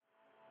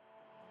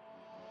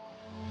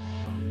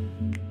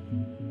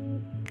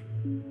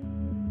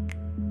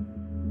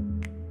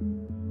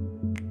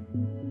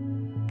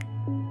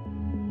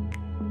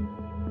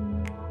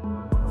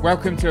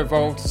Welcome to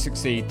Evolve to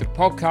Succeed, the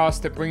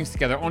podcast that brings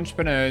together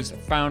entrepreneurs,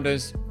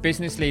 founders,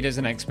 business leaders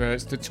and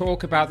experts to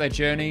talk about their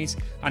journeys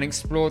and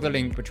explore the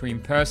link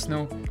between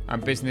personal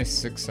and business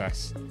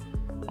success.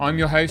 I'm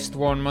your host,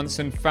 Warren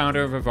Munson,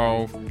 founder of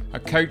Evolve, a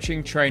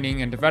coaching,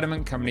 training and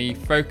development company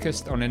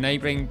focused on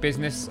enabling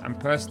business and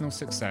personal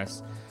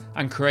success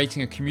and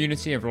creating a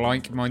community of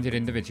like-minded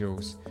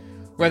individuals.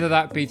 Whether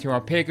that be through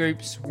our peer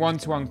groups,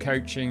 one-to-one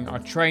coaching, our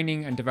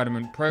training and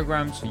development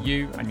programs for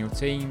you and your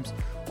teams,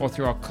 or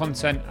through our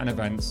content and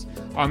events,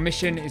 our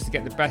mission is to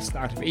get the best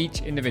out of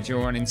each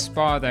individual and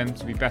inspire them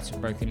to be better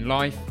both in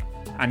life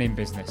and in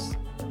business.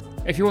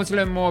 If you want to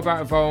learn more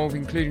about Evolve,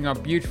 including our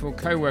beautiful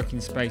co-working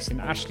space in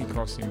Ashley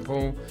Cross in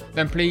Poole,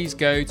 then please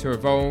go to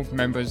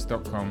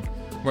evolvemembers.com,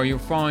 where you'll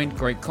find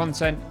great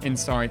content,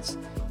 insights,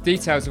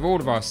 details of all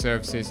of our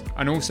services,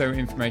 and also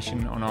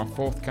information on our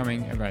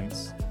forthcoming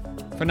events.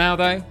 For now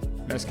though,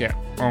 let's get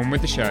on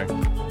with the show.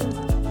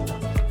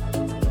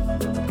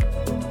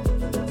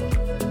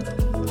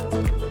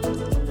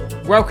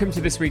 Welcome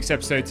to this week's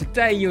episode.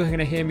 Today you're going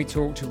to hear me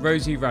talk to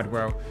Rosie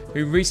Radwell,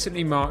 who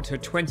recently marked her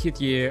 20th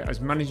year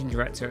as Managing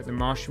Director at the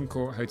Marsham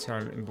Court Hotel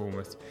in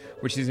Bournemouth,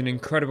 which is an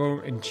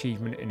incredible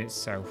achievement in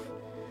itself.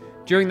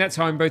 During that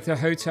time, both the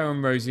hotel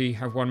and Rosie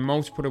have won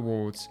multiple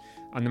awards,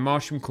 and the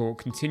Marsham Court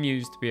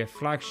continues to be a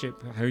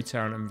flagship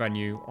hotel and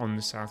venue on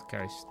the South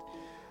Coast.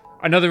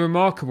 Another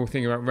remarkable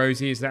thing about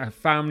Rosie is that her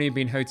family have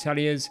been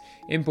hoteliers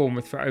in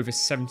Bournemouth for over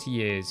 70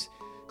 years.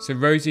 So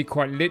Rosie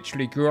quite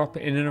literally grew up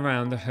in and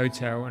around the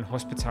hotel and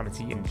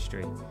hospitality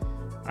industry.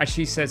 As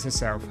she says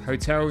herself,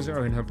 hotels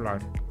are in her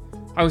blood.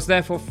 I was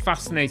therefore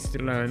fascinated to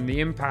learn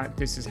the impact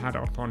this has had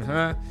upon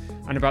her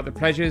and about the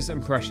pleasures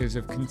and pressures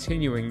of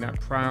continuing that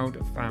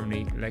proud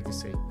family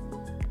legacy.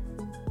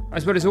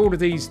 As well as all of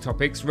these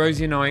topics,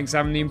 Rosie and I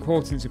examine the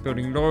importance of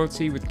building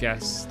loyalty with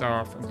guests,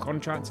 staff and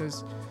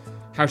contractors,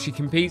 how she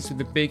competes with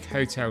the big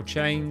hotel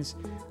chains,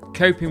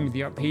 coping with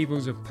the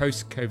upheavals of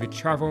post-COVID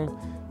travel,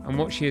 and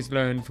what she has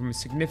learned from a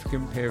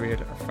significant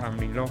period of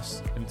family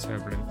loss and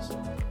turbulence.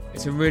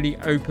 It's a really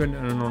open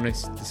and an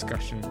honest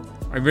discussion.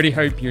 I really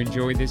hope you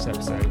enjoy this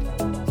episode.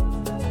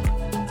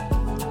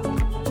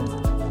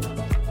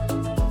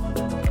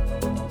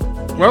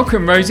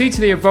 Welcome, Rosie,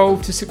 to the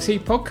Evolve to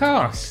Succeed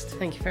podcast.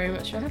 Thank you very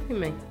much for having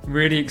me.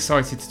 Really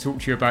excited to talk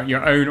to you about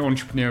your own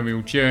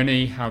entrepreneurial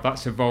journey, how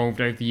that's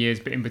evolved over the years,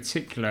 but in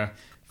particular,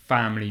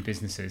 family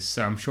businesses.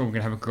 So I'm sure we're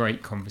going to have a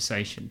great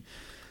conversation.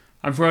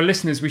 And for our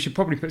listeners, we should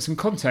probably put some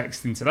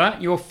context into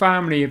that. Your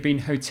family have been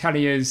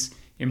hoteliers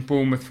in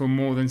Bournemouth for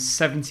more than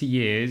 70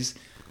 years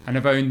and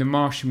have owned the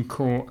Marsham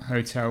Court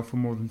Hotel for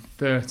more than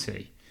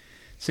 30.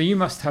 So you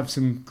must have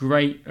some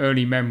great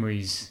early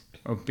memories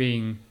of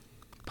being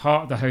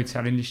part of the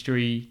hotel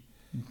industry,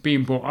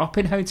 being brought up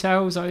in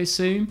hotels, I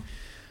assume.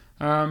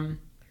 And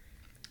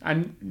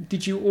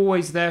did you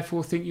always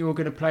therefore think you were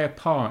going to play a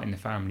part in the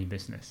family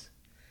business?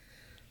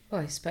 Well,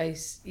 I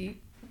suppose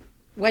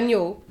when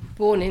you're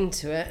born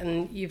into it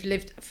and you've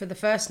lived, for the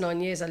first 9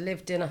 years I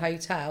lived in a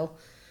hotel,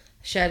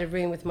 shared a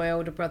room with my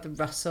older brother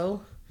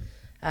Russell,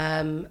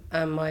 and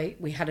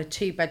we had a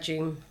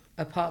 2-bedroom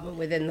apartment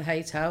within the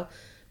hotel,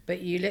 but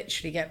you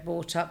literally get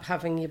brought up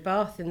having your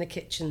bath in the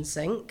kitchen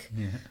sink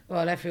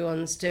while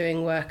everyone's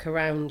doing work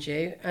around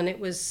you, and it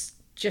was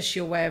just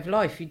your way of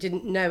life. You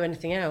didn't know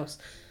anything else.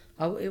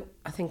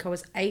 I think I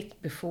was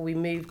 8 before we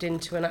moved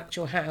into an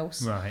actual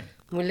house. Right.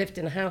 We lived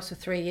in a house for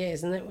 3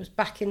 years and then it was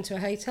back into a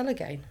hotel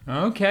again.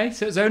 Okay,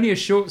 so it's only a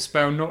short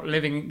spell not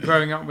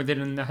growing up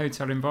within the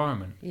hotel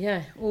environment.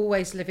 Yeah,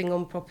 always living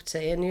on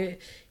property, and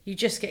you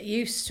just get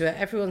used to it.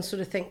 Everyone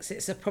sort of thinks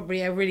it's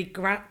probably a really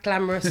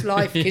glamorous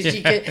life because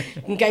you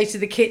can go to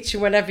the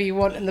kitchen whenever you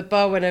want and the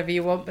bar whenever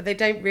you want, but they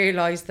don't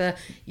realise that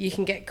you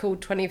can get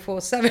called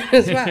 24/7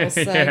 as well,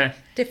 so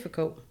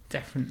difficult.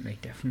 Definitely.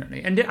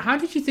 And how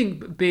did you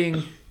think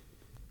being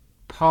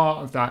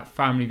part of that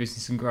family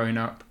business and growing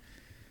up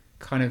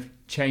kind of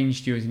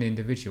changed you as an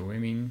individual? I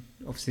mean,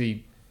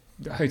 obviously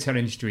the hotel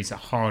industry is a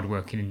hard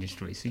working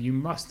industry, so you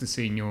must have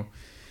seen your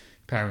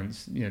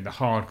parents, the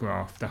hard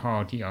graft, the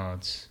hard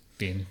yards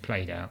being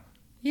played out.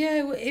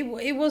 Yeah,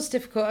 it was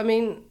difficult. I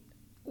mean,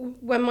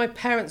 when my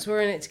parents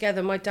were in it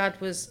together, my dad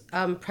was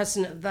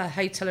president of the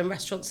Hotel and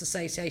Restaurants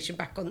Association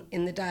back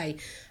in the day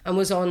and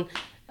was on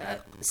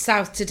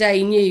South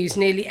Today News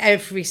nearly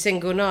every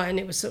single night, and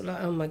it was sort of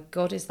like, oh my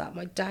God, is that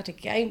my dad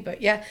again?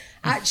 But yeah,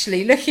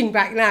 actually looking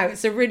back now,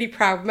 it's a really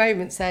proud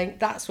moment saying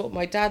that's what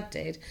my dad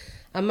did.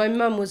 And my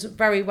mum was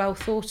very well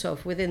thought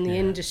of within the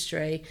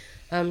industry.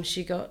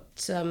 She got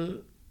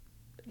some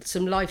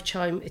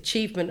Lifetime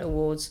Achievement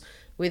Awards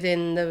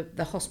within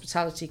the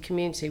hospitality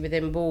community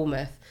within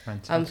Bournemouth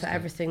for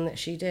everything that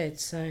she did.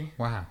 So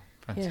wow,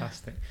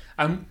 fantastic.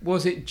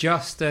 Was it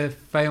just a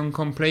fait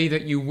accompli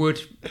that you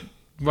would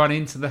run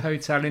into the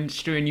hotel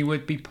industry and you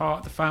would be part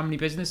of the family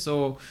business,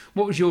 or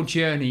what was your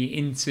journey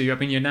into, I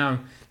mean, you're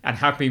now and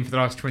have been for the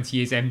last 20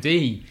 years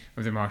MD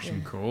of the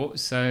Marsham Court,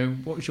 so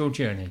what was your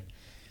journey?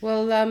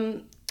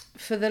 Well,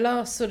 for the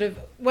last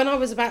when I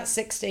was about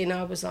 16,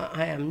 I was like,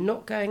 I am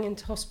not going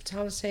into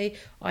hospitality,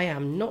 I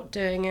am not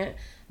doing it.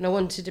 and I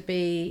wanted to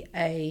be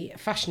a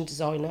fashion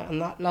designer,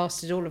 and that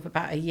lasted all of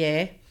about a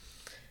year.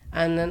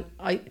 And then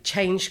I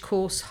changed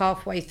course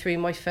halfway through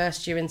my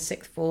first year in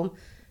sixth form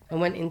and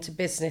went into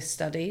business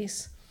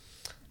studies.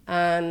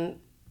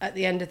 And at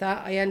the end of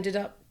that, I ended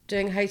up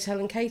doing hotel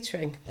and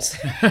catering.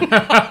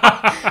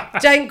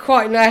 Don't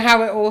quite know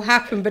how it all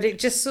happened, but it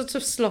just sort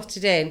of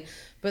slotted in.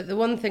 But the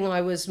one thing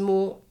I was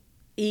more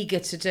eager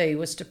to do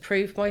was to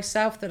prove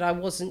myself that I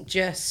wasn't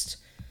just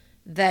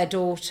their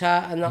daughter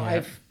and that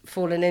I've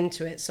fallen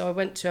into it. So I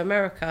went to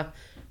America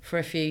for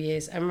a few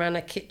years and ran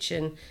a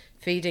kitchen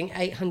feeding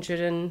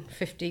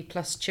 850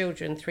 plus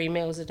children 3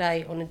 meals a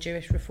day on a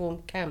Jewish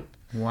Reform camp.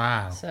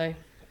 Wow. So,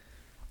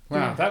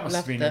 wow, that must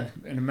have been it.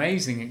 an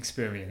amazing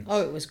experience.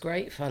 Oh, it was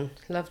great fun.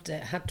 Loved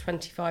it. Had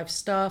 25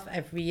 staff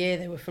every year.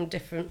 They were from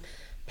different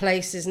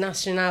places,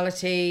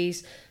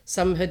 nationalities.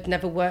 Some had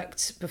never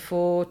worked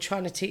before,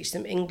 trying to teach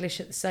them English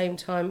at the same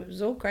time. It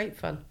was all great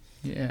fun.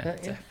 Yeah,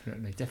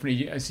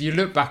 definitely. So you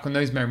look back on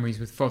those memories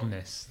with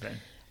fondness then?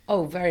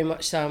 Oh, very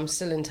much so. I'm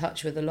still in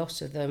touch with a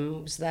lot of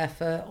them. Was there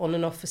for on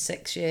and off for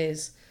 6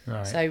 years.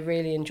 Right. So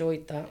really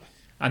enjoyed that.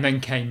 And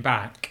then came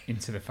back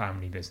into the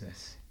family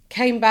business.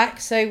 Came back.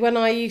 So when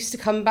I used to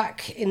come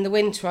back in the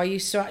winter, I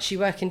used to actually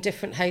work in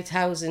different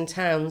hotels in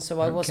town.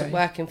 So I wasn't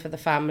working for the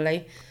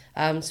family.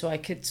 So I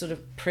could sort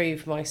of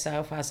prove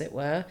myself, as it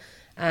were.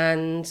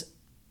 And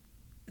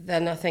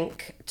then I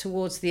think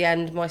towards the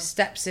end, my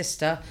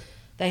stepsister,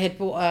 they had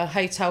bought a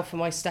hotel for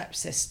my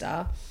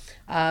stepsister.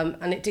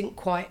 And it didn't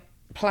quite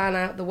plan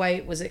out the way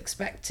it was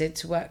expected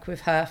to work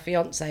with her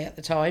fiance at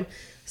the time.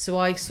 So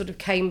I sort of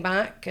came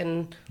back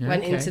and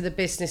went into the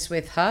business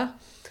with her.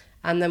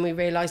 And then we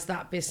realised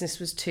that business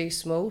was too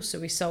small. So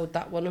we sold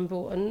that one and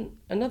bought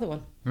another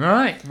one.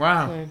 Right.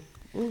 Wow.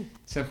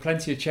 So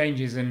plenty of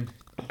changes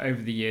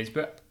over the years.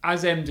 But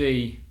as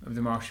MD of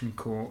the Marsham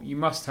Court, you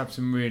must have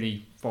some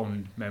really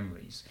fond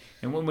memories.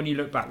 And when you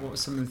look back, what are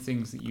some of the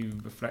things that you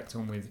reflect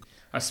on with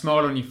a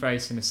smile on your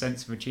face and a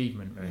sense of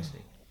achievement,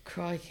 Rosie?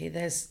 Crikey,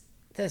 there's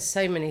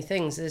so many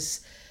things.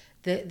 There's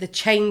the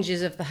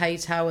changes of the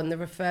hotel and the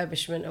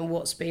refurbishment and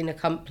what's been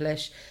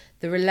accomplished,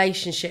 the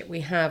relationship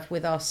we have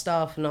with our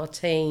staff and our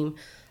team.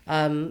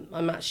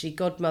 I'm actually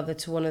godmother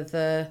to one of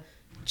the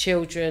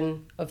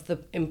children of the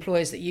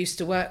employers that used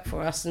to work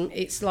for us, and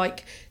it's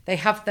like they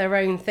have their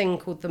own thing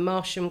called the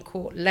Marsham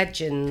Court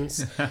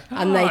Legends,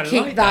 and they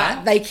keep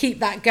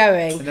that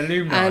going. An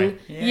alumni. And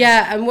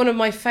and one of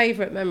my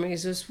favourite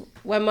memories was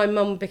when my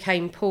mum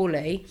became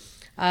poorly.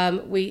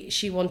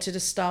 She wanted a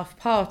staff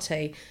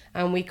party,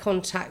 and we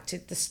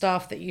contacted the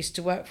staff that used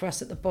to work for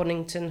us at the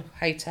Bonington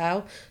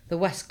Hotel, the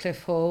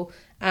Westcliff Hall,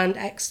 and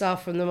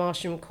ex-staff from the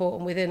Marsham Court,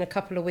 and within a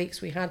couple of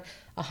weeks we had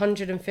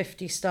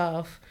 150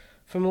 staff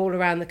from all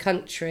around the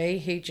country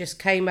who just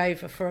came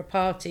over for a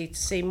party to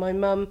see my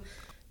mum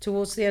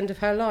towards the end of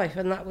her life,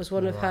 and that was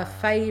one of her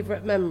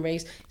favourite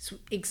memories. It's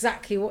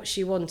exactly what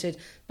she wanted.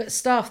 But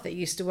staff that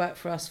used to work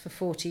for us for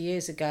 40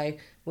 years ago,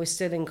 we're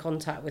still in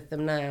contact with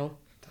them now.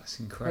 That's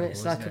incredible. And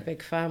it's like a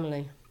big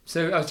family.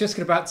 So I was just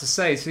about to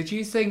say, so do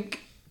you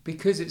think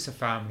because it's a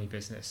family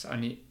business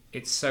and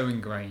it's so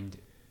ingrained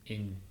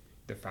in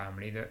the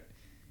family that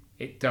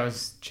it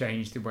does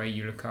change the way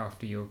you look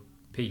after your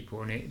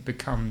people and it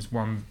becomes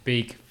one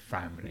big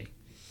family?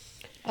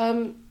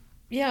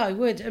 Yeah, I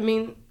would. I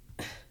mean,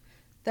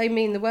 they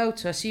mean the world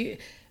to us.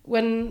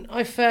 When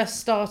I first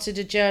started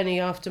a journey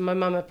after my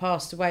mum had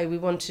passed away, we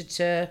wanted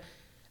to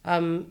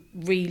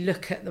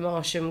re-look at the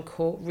Marsham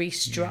Court,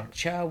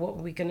 restructure, what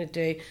were we going to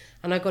do,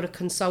 and I got a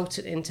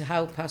consultant in to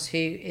help us who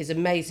is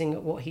amazing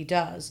at what he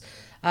does,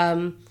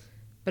 but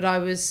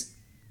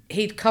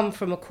he'd come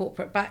from a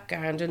corporate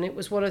background, and it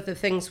was one of the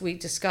things we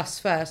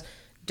discussed first.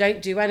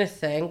 Don't do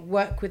anything,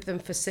 work with them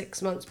for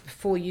 6 months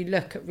before you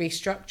look at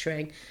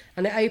restructuring.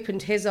 And it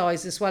opened his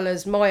eyes as well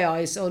as my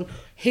eyes on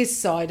his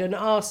side and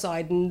our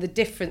side and the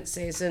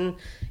differences. And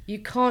you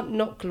can't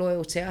knock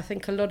loyalty. I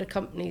think a lot of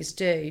companies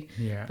do.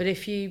 Yeah. But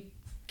if you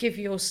give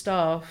your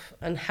staff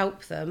and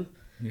help them,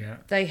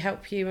 they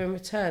help you in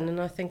return. And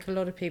I think a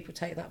lot of people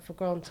take that for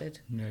granted.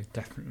 No,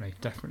 definitely.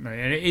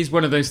 And it is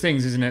one of those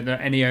things, isn't it,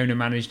 that any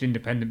owner-managed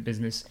independent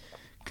business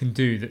can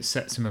do that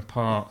sets them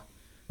apart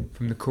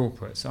from the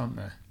corporates, aren't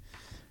there?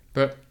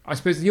 But I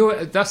suppose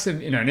that's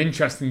an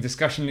interesting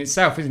discussion in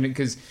itself, isn't it?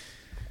 Because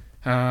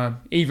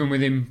even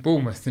within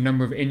Bournemouth, the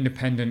number of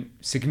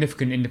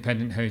significant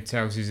independent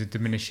hotels is a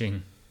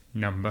diminishing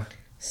number.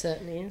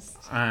 Certainly is.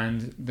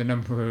 And the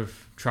number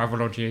of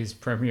Travelodges,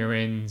 Premier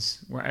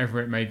Inns, whatever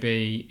it may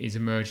be, is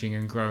emerging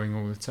and growing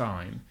all the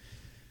time.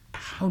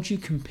 How do you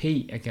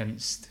compete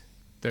against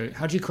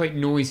how do you create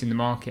noise in the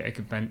market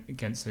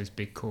against those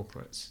big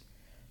corporates?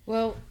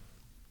 Well,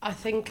 I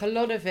think a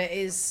lot of it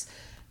is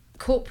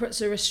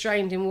corporates are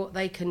restrained in what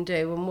they can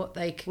do and what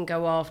they can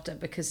go after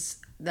because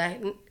their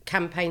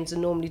campaigns are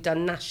normally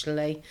done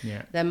nationally.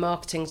 Yeah. Their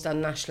marketing's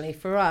done nationally.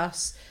 For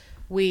us,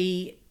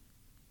 we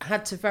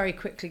had to very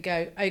quickly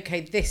go,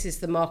 okay, this is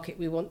the market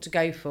we want to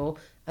go for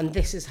and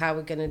this is how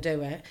we're going to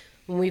do it.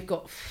 And we've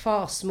got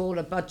far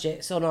smaller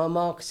budgets on our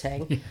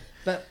marketing,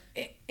 but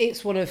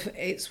it's one of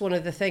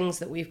the things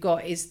that we've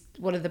got is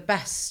one of the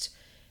best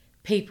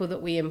people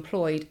that we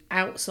employed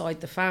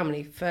outside the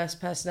family. First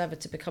person ever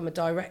to become a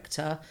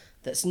director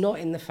that's not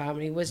in the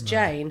family was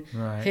Jane,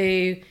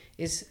 who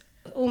is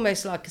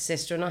almost like a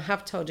sister, and I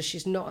have told her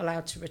she's not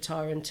allowed to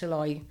retire until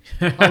I'm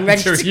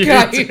ready to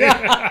go.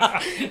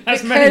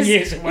 That's many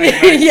years away.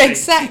 Yeah,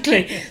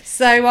 exactly.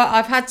 So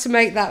I've had to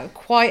make that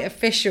quite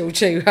official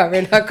to her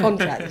in her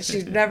contract that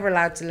she's never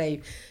allowed to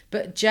leave.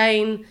 But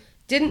Jane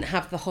didn't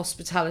have the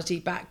hospitality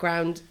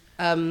background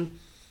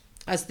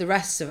as the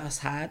rest of us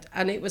had,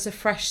 and it was a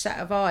fresh set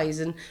of eyes,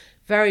 and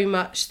very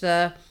much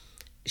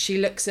she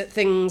looks at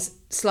things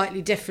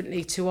slightly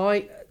differently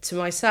to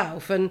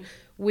myself, and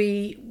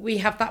we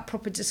have that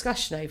proper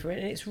discussion over it,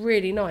 and it's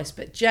really nice.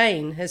 But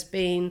Jane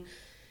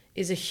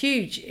is a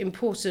huge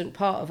important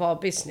part of our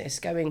business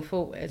going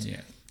forward.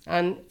 Yeah.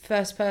 And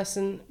first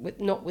person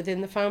not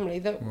within the family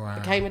that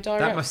became a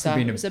director. That must have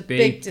been a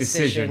big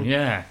decision.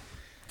 Yeah,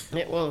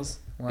 it was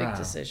big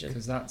decision.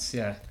 Because that's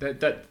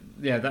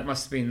that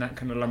must have been that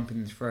kind of lump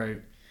in the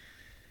throat.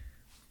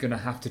 Gonna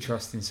have to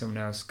trust in someone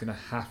else. Gonna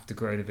have to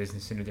grow the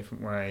business in a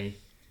different way.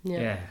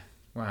 Yeah.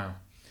 Wow.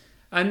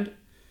 And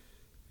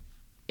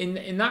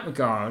in that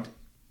regard,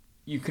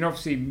 you can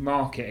obviously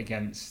market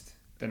against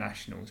the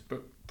nationals,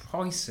 but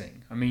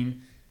pricing, I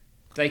mean,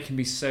 they can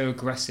be so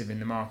aggressive in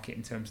the market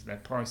in terms of their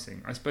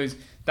pricing. I suppose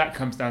that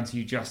comes down to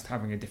you just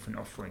having a different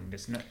offering,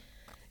 doesn't it?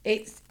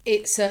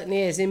 It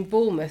certainly is. In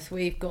Bournemouth,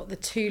 we've got the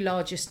 2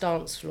 largest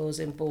dance floors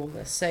in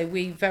Bournemouth, so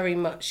we very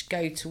much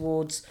go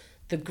towards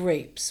the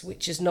groups,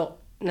 which is not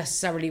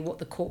necessarily what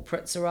the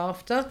corporates are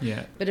after.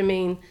 Yeah. But I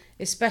mean,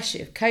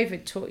 especially if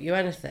COVID taught you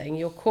anything,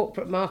 your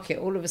corporate market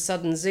all of a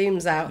sudden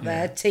zooms out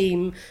there,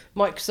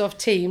 Microsoft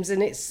Teams,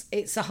 and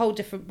it's a whole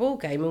different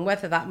ballgame. And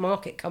whether that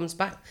market comes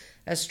back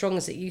as strong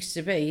as it used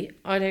to be,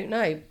 I don't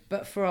know.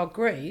 But for our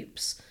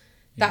groups,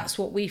 that's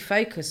what we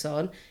focus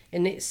on,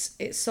 and it's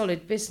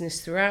solid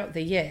business throughout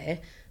the year,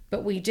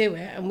 but we do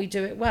it and we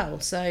do it well.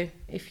 So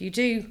if you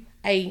do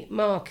a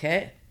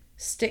market,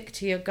 stick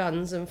to your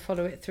guns and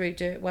follow it through,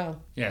 do it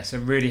well. Yeah, so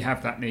really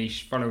have that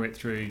niche, follow it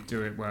through,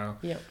 do it well.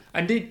 Yeah.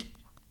 And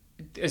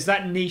is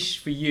that niche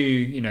for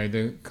you,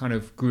 the kind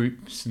of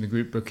groups and the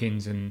group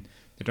bookings and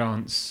the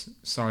dance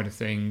side of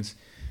things,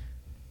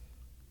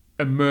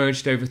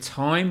 emerged over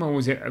time, or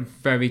was it a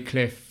very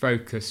clear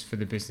focus for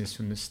the business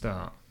from the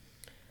start?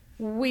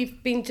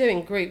 We've been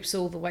doing groups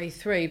all the way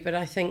through, but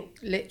I think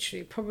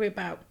literally probably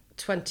about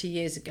 20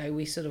 years ago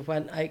we sort of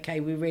went, okay,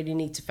 we really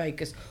need to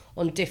focus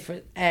on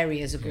different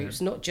areas of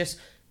groups, not just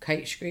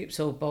coach groups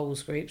or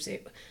bowls groups.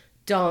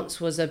 Dance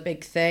was a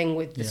big thing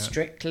with the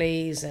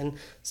Strictly's and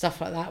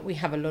stuff like that. We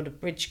have a lot of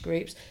bridge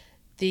groups.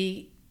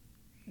 The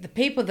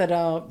people that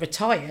are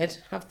retired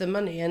have the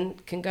money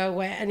and can go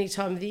away at any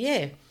time of the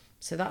year.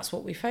 So that's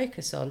what we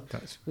focus on.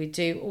 We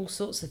do all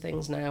sorts of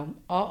things now.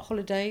 Art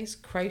holidays,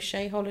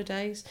 crochet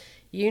holidays,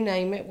 you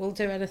name it, we'll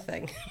do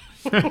anything.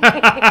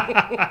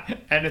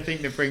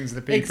 Anything that brings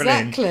the people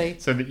in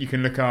so that you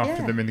can look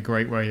after them in the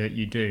great way that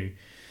you do.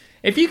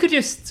 If you could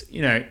just,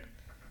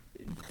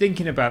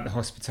 thinking about the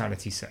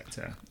hospitality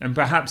sector and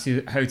perhaps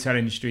the hotel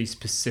industry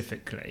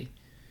specifically,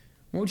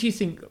 what do you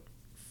think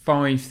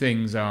 5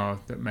 things are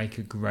that make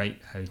a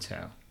great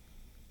hotel?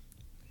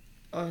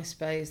 I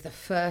suppose the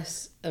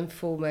first and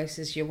foremost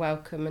is your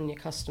welcome and your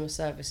customer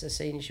service as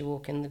soon as you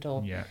walk in the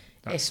door. Yeah,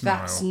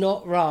 that's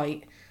not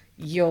right,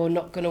 you're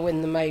not going to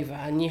win them over,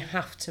 and you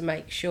have to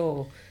make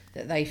sure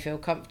that they feel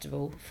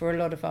comfortable. For a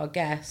lot of our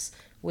guests,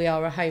 we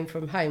are a home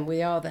from home.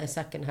 We are their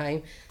second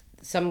home.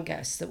 Some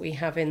guests that we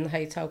have in the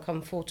hotel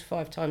come 4 to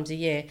 5 times a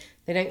year.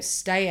 They don't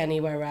stay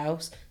anywhere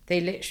else.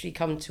 They literally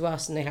come to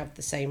us and they have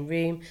the same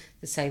room,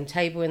 the same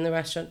table in the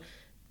restaurant.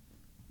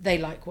 They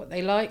like what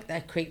they like.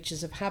 They're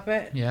creatures of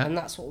habit, and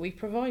that's what we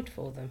provide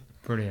for them.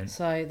 Brilliant.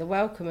 So the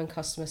welcome and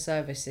customer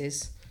service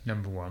is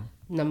number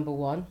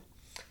one.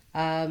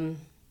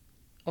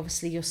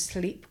 Obviously your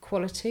sleep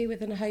quality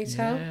within a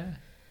hotel.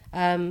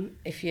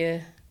 If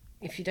you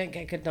don't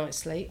get a good night's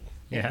sleep,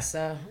 it's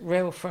a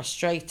real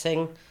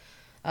frustrating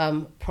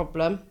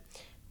problem.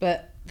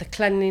 But the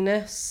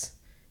cleanliness,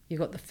 you've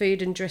got the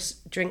food and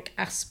drink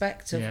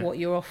aspect of what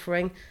you're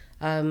offering.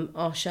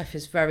 Our chef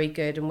is very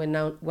good, and we're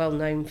now well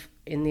known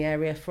in the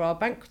area for our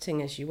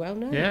banqueting, as you well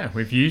know. Yeah,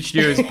 we've used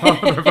you as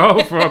part of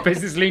Revolve for our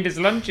business leaders'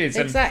 lunches.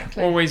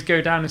 Exactly. And always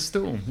go down a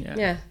storm.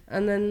 Yeah,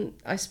 and then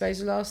I suppose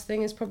the last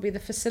thing is probably the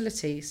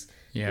facilities.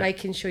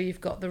 Making sure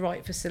you've got the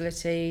right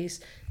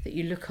facilities, that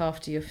you look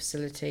after your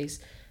facilities,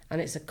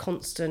 and it's a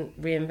constant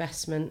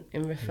reinvestment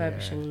in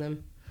refurbishing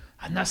them.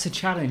 And that's a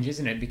challenge,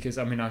 isn't it? Because,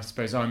 I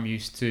suppose I'm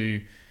used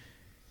to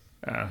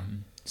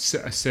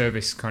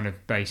service kind of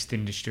based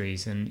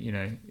industries,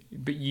 and,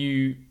 but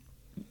you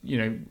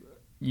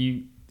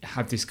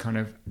have this kind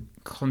of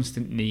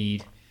constant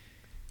need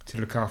to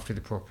look after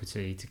the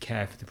property, to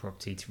care for the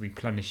property, to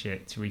replenish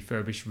it, to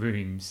refurbish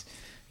rooms.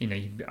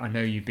 I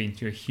know you've been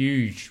through a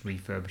huge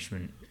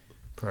refurbishment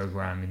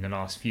program in the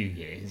last few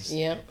years.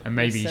 Yeah. And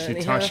maybe you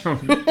should touch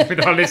on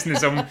with our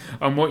listeners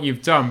on what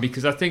you've done,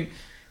 because I think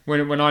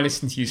when I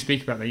listen to you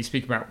speak about that, you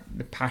speak about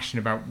the passion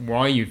about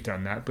why you've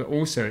done that, but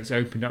also it's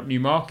opened up new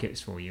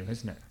markets for you,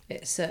 hasn't it?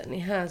 It certainly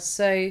has.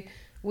 So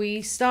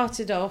we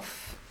started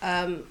off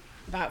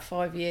about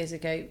 5 years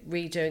ago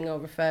redoing our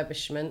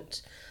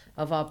refurbishment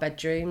of our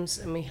bedrooms,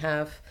 and we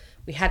had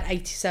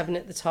 87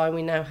 at the time.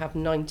 We now have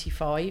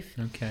 95.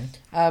 Okay.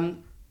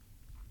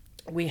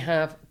 We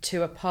have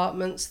 2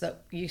 apartments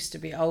that used to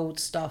be old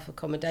staff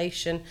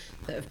accommodation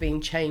that have been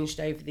changed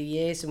over the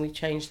years, and we've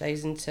changed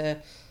those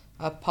into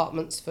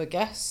apartments for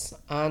guests.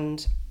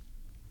 And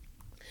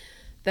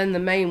then the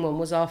main one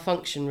was our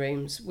function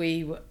rooms.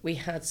 We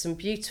had some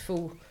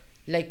beautiful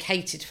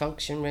located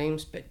function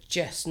rooms, but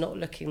just not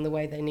looking the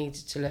way they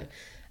needed to look.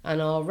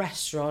 And our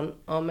restaurant,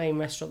 our main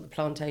restaurant, the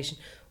Plantation,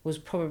 was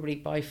probably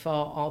by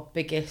far our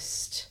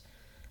biggest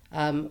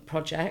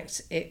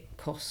project. It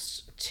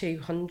cost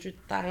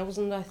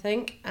 200,000, I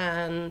think,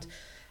 and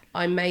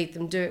I made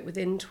them do it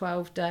within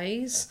 12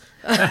 days.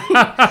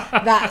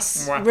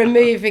 That's Wow.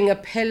 removing a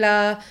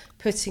pillar,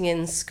 putting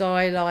in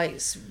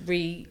skylights,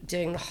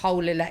 redoing the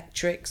whole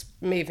electrics,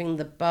 moving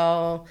the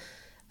bar,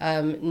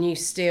 new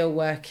steel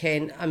work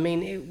in. I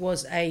mean, it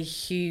was a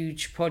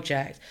huge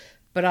project,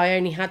 but I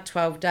only had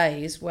 12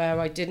 days where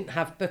I didn't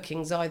have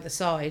bookings either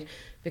side,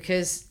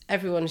 because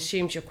everyone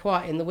assumes you're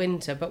quiet in the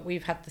winter, but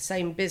we've had the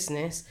same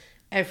business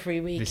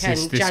every weekend,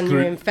 this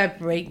January group- and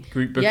February.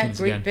 group bookings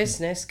group again.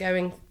 business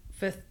going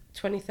for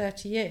 20,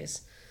 30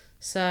 years.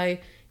 So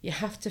you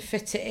have to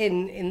fit it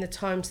in the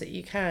times that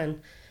you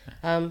can.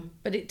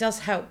 But it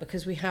does help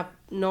because we have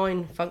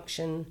 9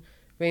 function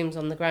rooms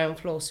on the ground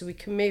floor, so we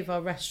can move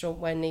our restaurant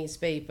where needs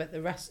be, but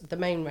the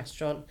main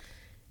restaurant,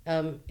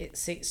 it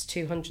seats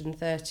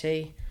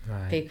 230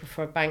 Right. people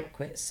for a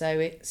banquet, so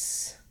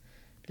it's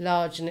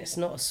large, and it's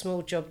not a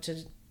small job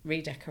to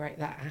redecorate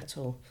that at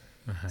all.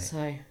 Right.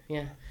 So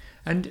yeah.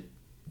 And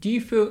do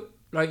you feel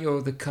like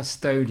you're the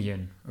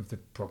custodian of the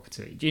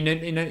property? Do you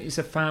know it's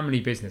a family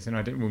business, and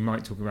we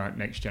might talk about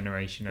next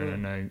generation,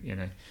 and I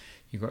know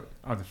you've got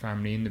other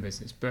family in the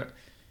business, but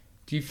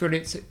do you feel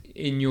it's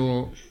in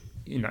your,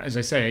 as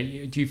I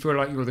say, do you feel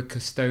like you're the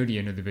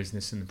custodian of the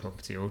business and the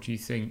property, or do you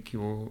think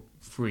you're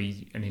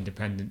free and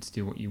independent to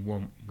do what you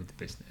want with the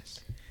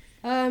business?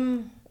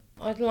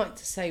 I'd like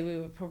to say we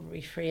were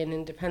probably free and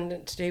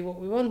independent to do what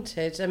we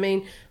wanted. I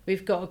mean,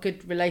 we've got a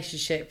good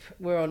relationship.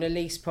 We're on a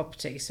lease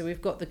property, so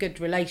we've got the good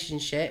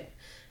relationship,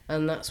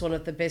 and that's one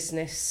of the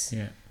business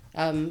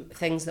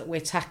things that we're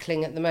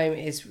tackling at the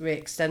moment, is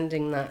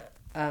re-extending that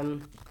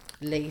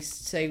lease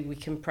so we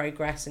can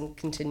progress and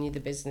continue the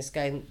business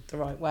going the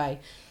right way.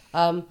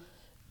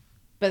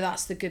 But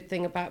that's the good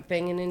thing about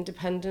being an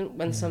independent.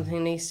 When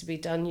something needs to be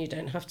done, you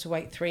don't have to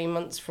wait 3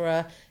 months for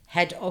a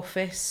head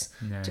office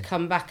to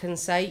come back and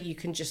say. You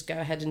can just go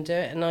ahead and do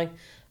it. And I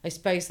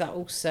suppose that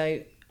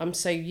also, I'm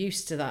so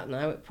used to that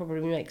now, it probably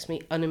makes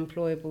me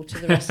unemployable to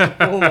the rest of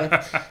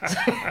Bournemouth.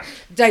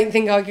 Don't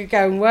think I could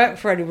go and work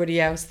for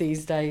anybody else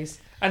these days.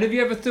 And have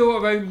you ever thought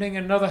of opening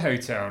another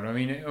hotel? I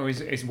mean, or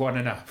is one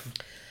enough?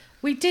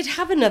 We did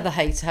have another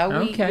hotel.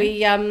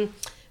 Okay.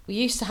 We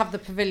used to have the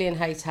Pavilion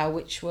Hotel,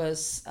 which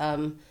was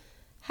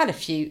had a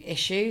few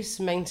issues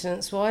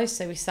maintenance-wise.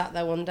 So we sat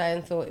there one day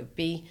and thought it would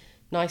be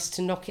nice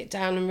to knock it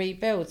down and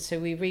rebuild. So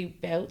we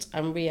rebuilt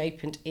and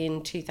reopened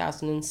in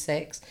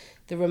 2006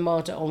 the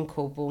Ramada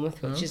Encore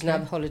Bournemouth, which is now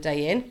the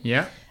Holiday Inn.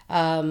 Yeah.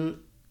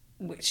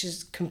 Which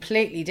is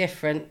completely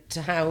different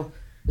to how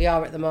we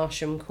are at the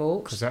Marsham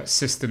Court. Because that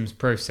systems,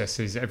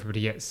 processes,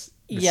 everybody gets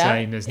the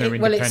same. There's no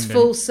independent. Well, it's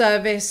full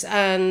service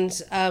and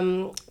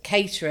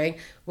catering,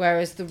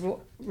 whereas the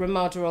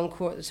Ramada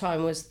Encore at the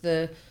time was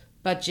the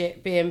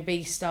budget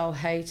B&B style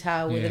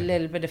hotel with a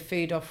little bit of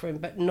food offering,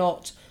 but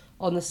not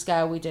on the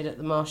scale we did at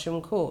the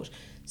Marsham Court.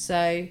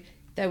 So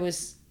there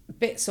was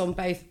bits on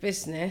both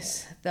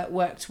business that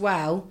worked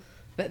well,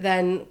 but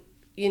then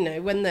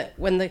when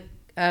the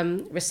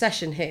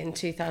recession hit in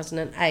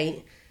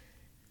 2008,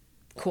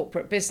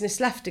 corporate business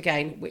left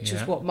again, which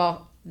was what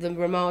the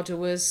Ramada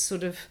was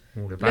sort of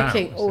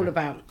all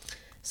about.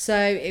 So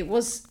it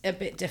was a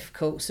bit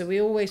difficult. So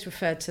we always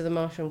referred to the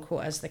Marsham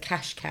Court as the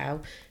cash cow,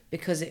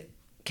 because it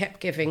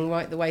kept giving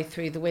right the way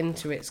through the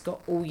winter. It's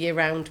got all year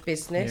round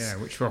business. Yeah,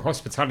 which for a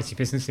hospitality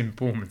business in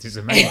Bournemouth is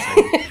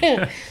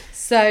amazing.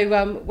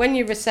 So when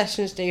your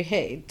recessions do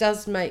hit, it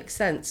does make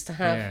sense to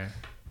have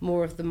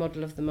more of the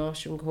model of the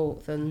Marsham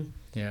Court than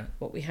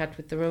what we had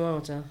with the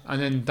Ramada.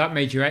 And then that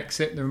made you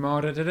exit the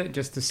Ramada, did it?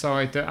 Just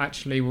decide that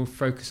actually we'll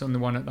focus on the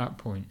one at that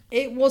point?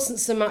 It wasn't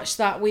so much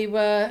that.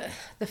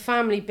 The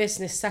family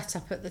business set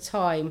up at the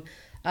time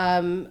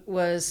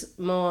was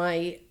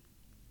my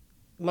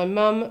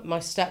mum, my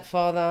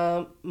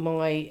stepfather,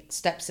 my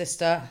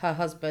stepsister, her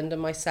husband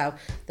and myself,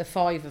 the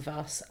 5 of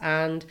us.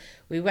 And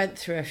we went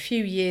through a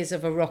few years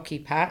of a rocky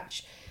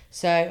patch.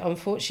 So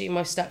unfortunately,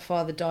 my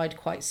stepfather died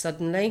quite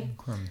suddenly.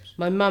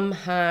 My mum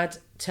had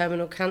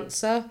terminal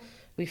cancer.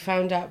 We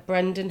found out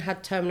Brendan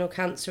had terminal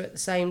cancer at the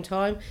same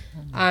time.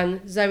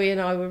 And Zoe and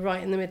I were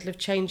right in the middle of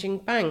changing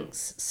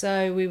banks.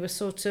 So we were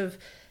sort of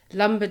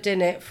lumbered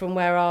in it from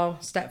where our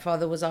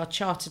stepfather was our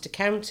chartered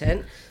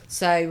accountant.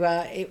 So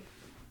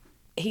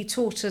he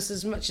taught us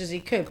as much as he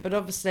could, but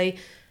obviously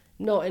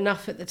not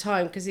enough at the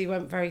time because he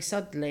went very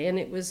suddenly, and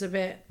it was a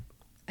bit,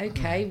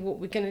 okay, what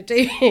we're going to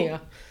do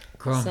here.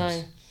 Crumbs.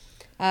 So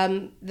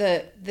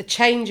the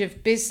change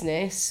of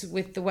business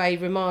with the way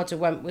Ramada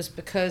went was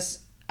because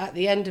at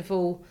the end of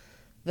all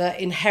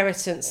the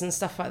inheritance and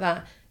stuff like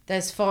that,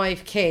 there's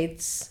 5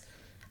 kids,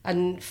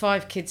 and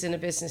 5 kids in a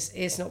business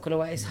is not going to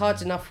work. It's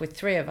hard enough with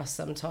 3 of us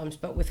sometimes,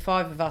 but with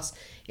 5 of us,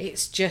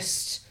 it's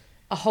just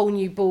a whole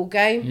new ball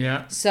game.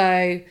 Yeah.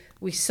 So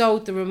we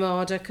sold the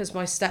Ramada because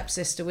my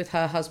stepsister with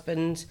her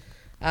husband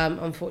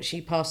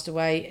unfortunately passed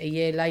away a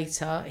year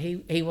later.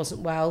 He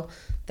wasn't well.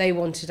 They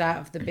wanted out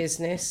of the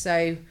business,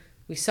 so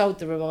we sold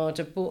the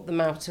Ramada, bought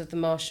them out of the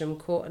Marsham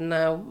Court, and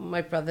now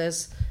my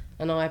brothers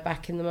and I are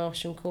back in the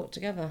Marsham Court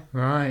together.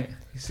 Right.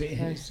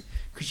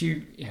 Because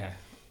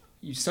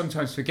you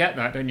sometimes forget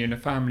that, don't you? In a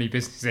family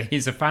business, it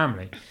is a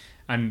family.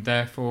 And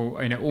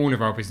therefore, all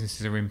of our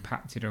businesses are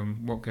impacted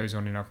on what goes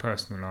on in our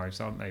personal lives,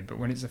 aren't they? But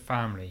when it's a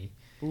family,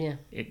 the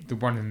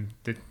one and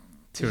the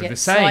two are the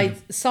same.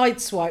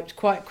 Sideswiped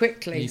quite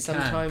quickly you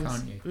sometimes.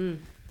 Can't you?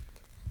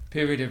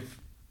 Period of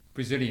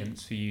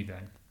resilience for you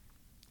then.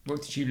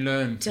 What did you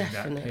learn through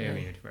that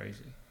period,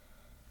 Rosie?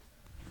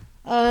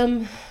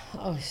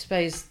 I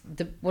suppose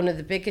one of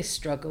the biggest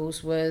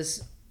struggles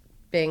was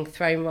being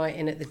thrown right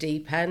in at the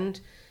deep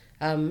end,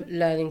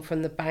 learning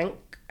from the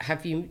bank.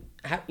 What do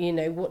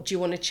you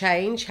want to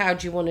change? How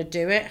do you want to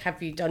do it?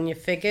 Have you done your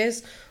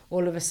figures?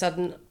 All of a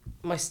sudden,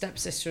 my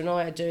stepsister and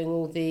I are doing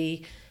all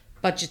the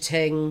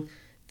budgeting,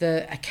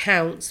 the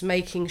accounts,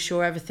 making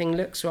sure everything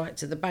looks right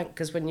to the bank,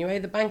 because when you owe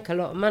the bank a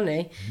lot of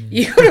money,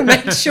 you've got to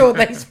make sure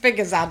those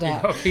figures add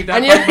up. You've got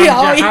to keep that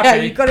bank manager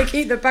happy. You've got to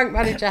keep the bank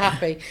manager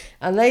happy.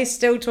 And they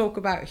still talk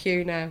about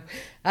Hugh now.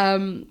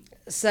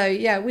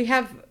 We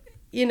have,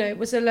 it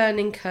was a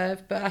learning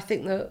curve, but I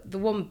think the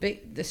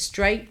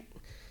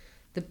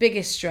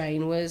biggest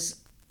strain was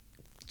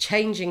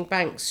changing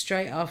banks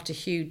straight after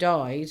Hugh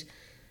died,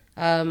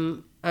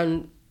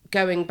 and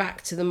going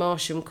back to the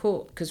Marsham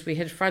Court because we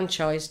had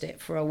franchised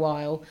it for a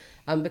while,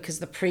 because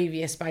the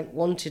previous bank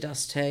wanted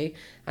us to,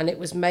 and it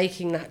was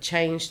making that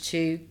change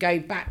to go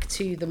back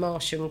to the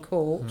Marsham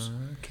Court.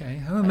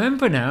 Okay, I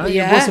remember now.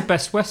 Yeah. It was a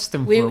Best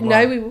Western for a while.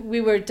 No, we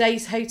were a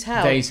Days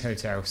Hotel. Days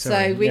Hotel,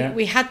 sorry. So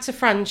we had to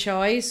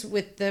franchise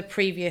with the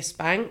previous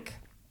bank,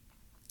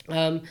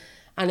 and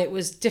it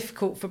was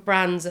difficult for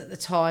brands at the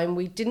time.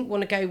 We didn't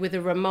want to go with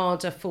a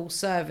Ramada full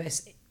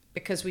service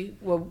because we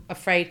were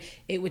afraid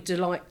it would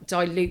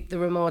dilute the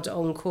Ramada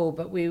Encore,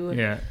 but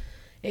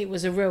it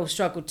was a real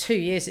struggle. 2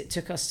 years it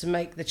took us to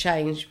make the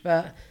change,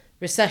 but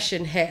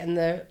recession hit,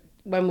 and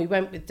when we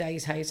went with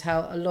Days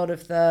Hotel, a lot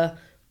of the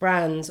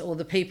brands or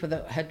the people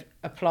that had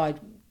applied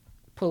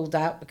pulled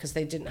out because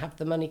they didn't have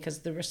the money because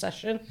of the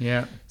recession.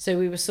 Yeah. So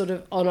we were sort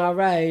of on our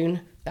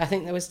own. I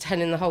think there was 10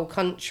 in the whole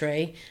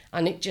country,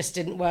 and it just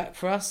didn't work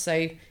for us.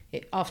 So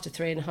after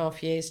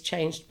 3.5 years,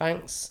 changed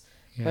banks.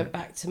 Went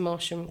back to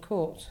Marsham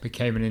Court.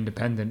 Became an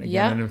independent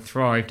again and have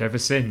thrived ever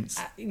since.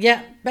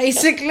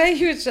 Basically.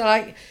 It was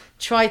like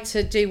tried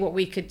to do what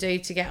we could do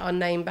to get our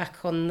name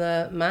back on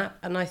the map.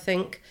 And I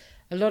think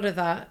a lot of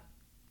that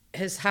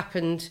has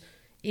happened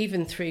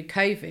even through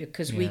COVID,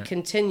 because we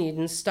continued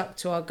and stuck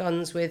to our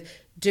guns with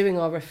doing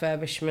our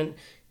refurbishment,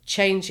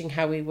 changing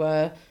how we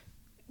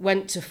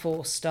went to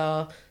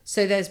 4-star.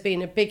 So there's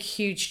been a big,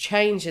 huge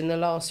change in the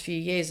last few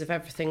years of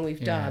everything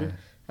we've done.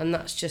 And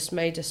that's just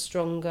made us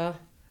stronger.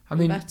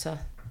 Better.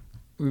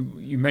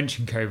 You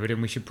mentioned COVID, and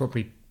we should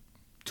probably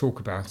talk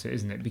about it,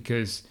 isn't it?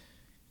 Because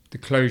the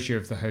closure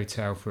of the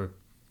hotel for a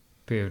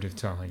period of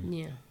time.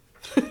 Yeah.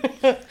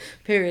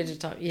 Period of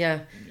time, yeah.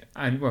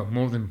 And,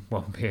 more than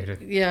one period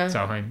of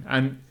time.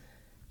 And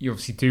you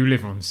obviously do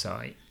live on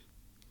site.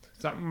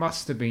 That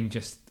must have been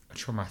just a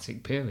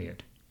traumatic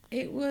period.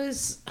 It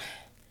was...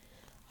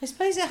 I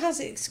suppose it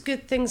has its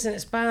good things and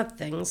its bad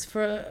things.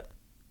 For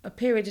a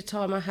period of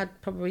time, I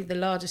had probably the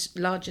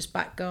largest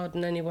back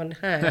garden anyone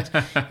had.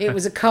 It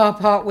was a car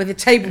park with a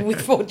table with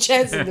 4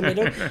 chairs in the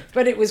middle,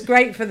 but it was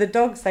great for the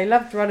dogs. They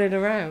loved running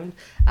around.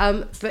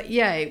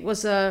 It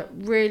was a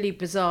really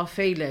bizarre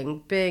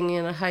feeling being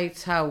in a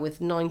hotel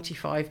with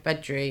 95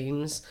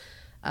 bedrooms,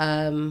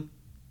 and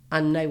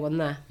no one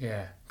there.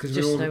 Yeah, because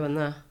no one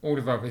there. All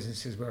of our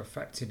businesses were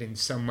affected in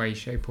some way,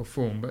 shape, or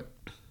form, but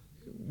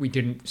we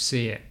didn't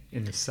see it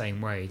in the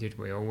same way, did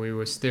we? Or we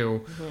were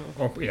still,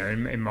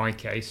 in my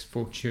case,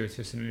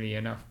 fortuitously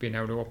enough, being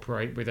able to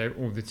operate with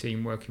all the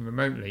team working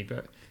remotely.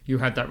 But you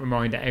had that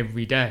reminder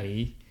every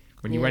day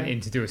when you went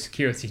in to do a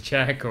security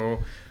check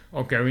or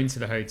go into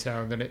the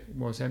hotel that it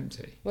was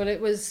empty. Well,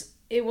 it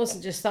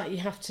wasn't just that. You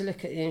have to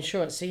look at the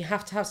insurance. So you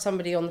have to have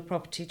somebody on the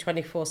property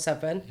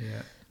 24/7.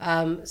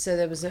 Yeah. So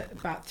there was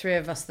about 3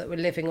 of us that were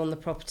living on the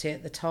property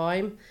at the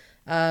time.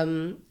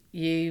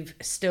 You've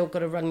still got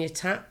to run your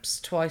taps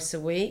twice a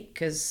week,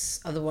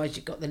 because otherwise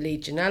you've got the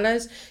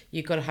Legionellas.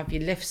 You've got to have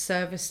your lift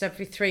serviced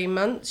every 3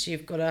 months.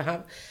 You've got to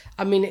have...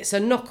 it's a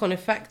knock-on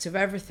effect of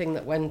everything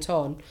that went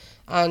on.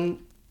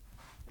 And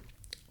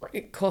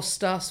it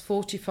cost us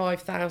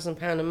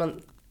 £45,000 a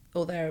month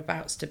or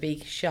thereabouts to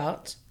be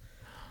shut.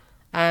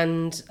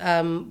 And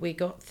we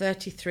got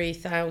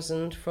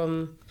 33,000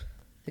 from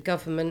the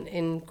government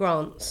in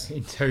grants.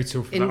 In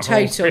total for In that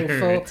whole total,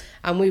 period.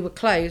 and we were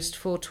closed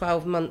for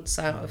 12 months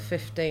out of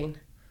 15.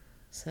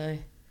 So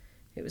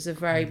it was a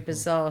very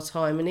bizarre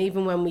time. And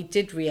even when we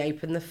did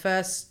reopen, the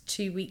first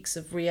 2 weeks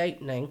of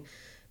reopening,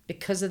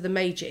 because of the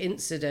major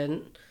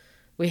incident,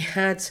 we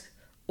had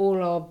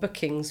all our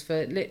bookings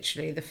for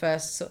literally the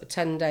first sort of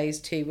 10 days,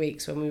 2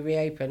 weeks when we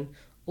reopened,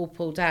 all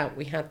pulled out.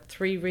 We had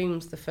 3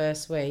 rooms the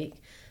first week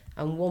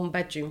and 1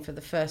 bedroom for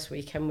the first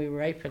weekend we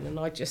were open, and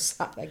I just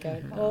sat there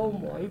going, oh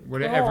my God.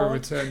 Will it ever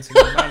return to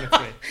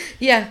normality?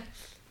 Yeah.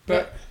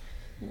 But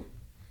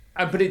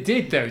it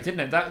did, though, didn't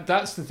it?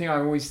 That's the thing I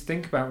always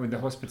think about with the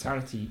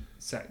hospitality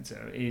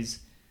sector is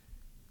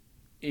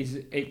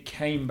it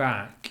came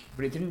back,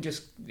 but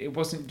it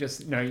wasn't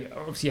just,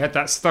 obviously you had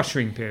that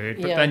stuttering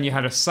period, but then you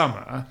had a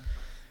summer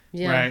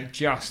where it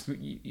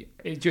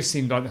just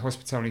seemed like the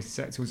hospitality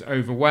sector was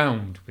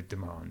overwhelmed with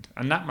demand,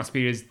 and that must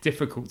be as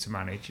difficult to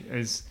manage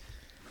as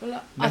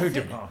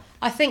demand.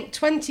 I think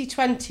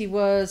 2020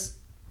 was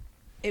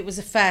a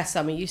fair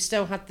summer. You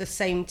still had the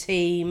same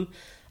team,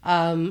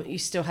 you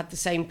still had the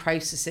same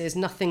processes,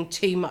 nothing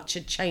too much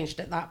had changed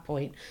at that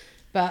point.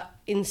 But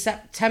in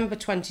September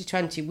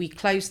 2020, we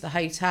closed the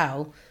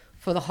hotel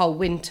for the whole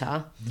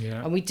winter,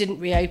 and we didn't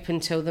reopen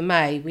till the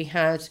May.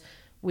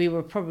 We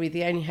were probably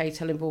the only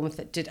hotel in Bournemouth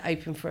that did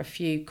open for a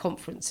few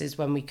conferences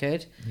when we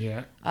could.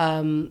 Yeah.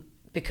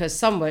 Because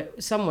somewhere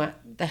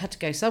they had to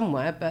go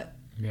somewhere, but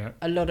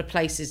a lot of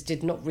places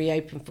did not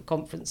reopen for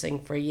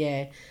conferencing for a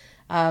year.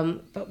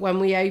 But when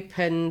we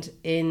opened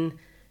in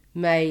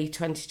May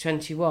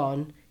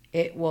 2021,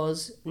 it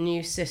was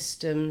new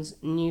systems,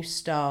 new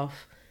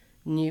staff,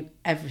 new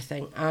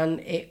everything,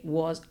 and it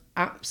was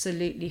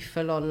absolutely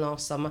full on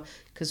last summer,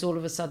 because all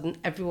of a sudden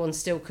everyone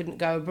still couldn't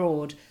go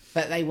abroad,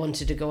 but they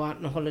wanted to go out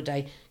on a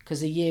holiday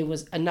because a year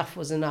was enough,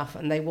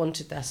 and they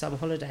wanted their summer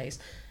holidays.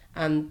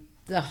 And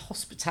the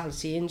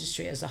hospitality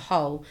industry as a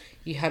whole,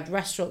 you had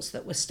restaurants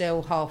that were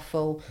still half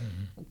full,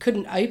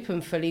 couldn't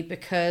open fully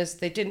because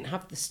they didn't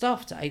have the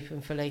staff to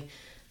open fully.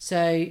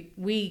 So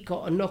we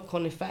got a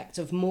knock-on effect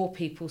of more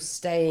people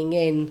staying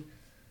in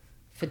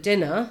for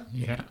dinner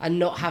and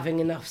not having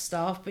enough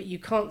staff, but you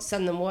can't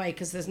send them away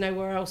because there's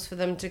nowhere else for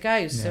them to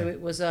go. So it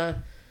was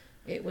a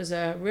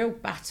real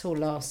battle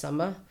last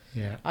summer.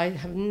 I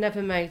have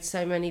never made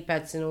so many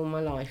beds in all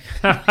my life.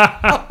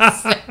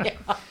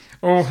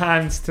 All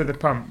hands to the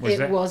pump, was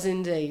it? It was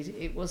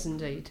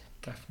indeed.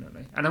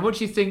 Definitely. And what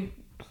do you think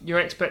your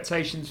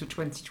expectations for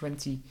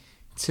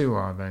 2022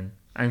 are then,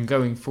 and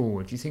going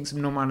forward? Do you think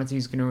some normality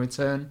is going to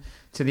return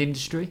to the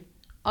industry?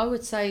 I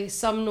would say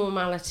some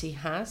normality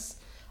has.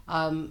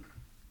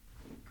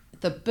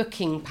 The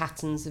booking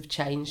patterns have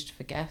changed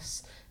for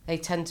guests. They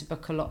tend to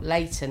book a lot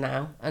later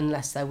now,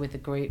 unless they're with a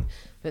group.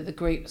 But the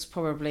groups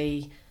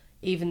probably,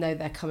 even though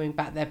they're coming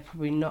back, they're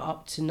probably not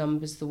up to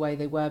numbers the way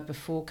they were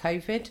before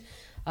COVID,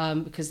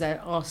 because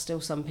there are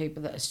still some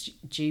people that are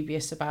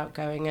dubious about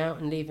going out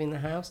and leaving the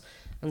house,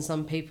 and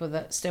some people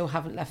that still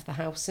haven't left the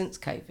house since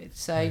COVID.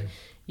 So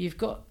you've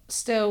got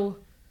still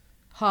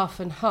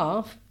half and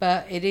half,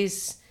 but it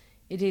is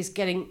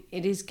getting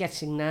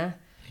there.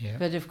 Yeah.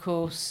 But of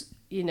course,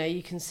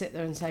 you can sit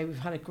there and say we've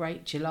had a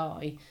great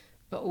July,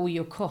 but all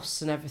your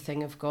costs and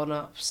everything have gone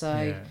up.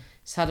 So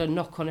it's had a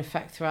knock-on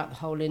effect throughout the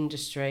whole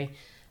industry.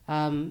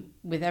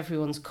 With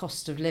everyone's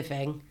cost of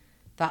living,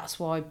 that's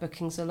why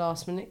bookings are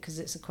last minute, because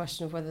it's a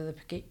question of whether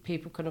the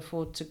people can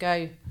afford to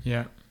go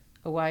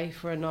away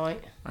for a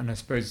night. And I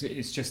suppose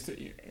it's just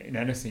in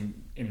anything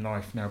in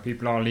life now,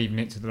 people are leaving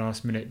it to the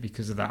last minute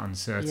because of that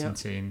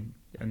uncertainty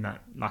and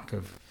that lack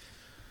of,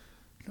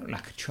 not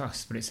lack of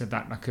trust, but it's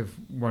that lack of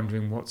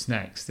wondering what's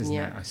next, isn't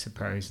it, I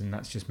suppose, and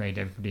that's just made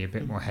everybody a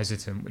bit more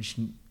hesitant, which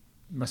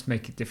must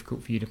make it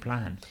difficult for you to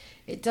plan.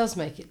 It does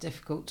make it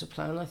difficult to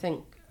plan. I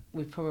think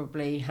we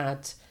probably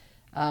had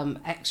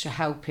extra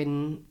help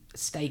in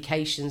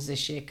staycations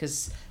this year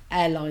because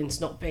airlines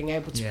not being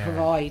able to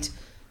provide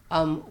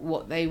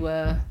what they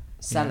were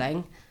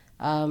selling,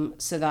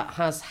 so that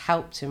has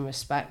helped in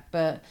respect.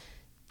 But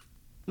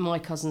my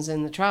cousin's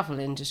in the travel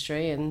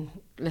industry, and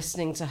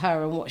listening to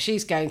her and what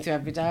she's going through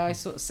every day, I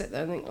sort of sit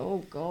there and think,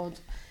 oh God,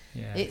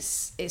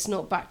 it's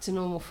not back to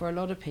normal for a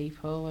lot of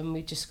people, and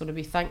we just got to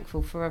be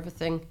thankful for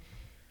everything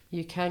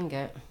you can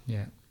get.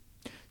 Yeah.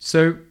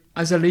 So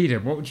as a leader,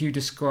 what would you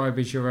describe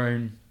as your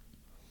own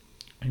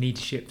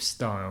leadership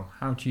style?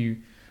 How do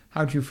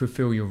you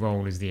fulfill your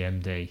role as the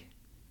MD?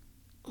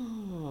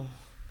 Oh,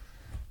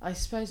 I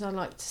suppose I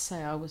like to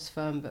say I was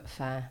firm but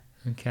fair.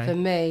 Okay. For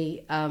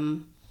me,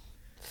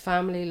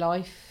 family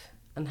life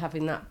and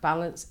having that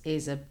balance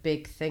is a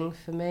big thing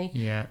for me.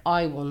 Yeah.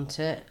 I want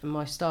it, and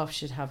my staff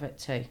should have it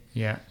too.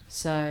 Yeah.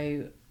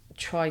 So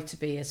try to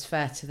be as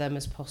fair to them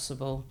as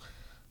possible.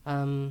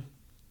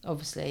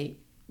 Obviously,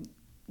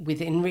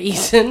 within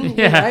reason.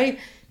 You know,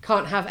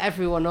 can't have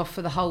everyone off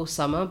for the whole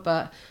summer,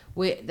 but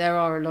there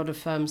are a lot of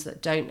firms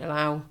that don't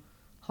allow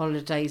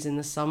holidays in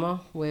the summer.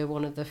 We're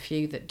one of the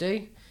few that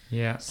do.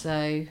 Yeah.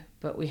 So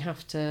but we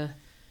have to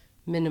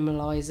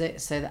minimalise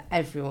it so that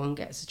everyone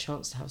gets a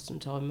chance to have some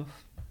time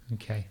off.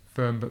 Okay,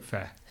 firm but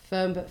fair.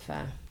 Firm but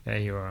fair. There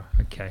you are.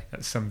 Okay,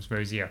 that sums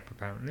Rosie up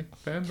apparently.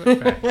 Firm but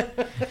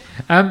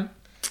fair.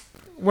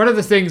 One of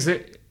the things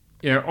that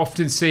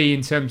often see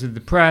in terms of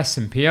the press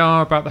and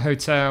PR about the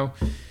hotel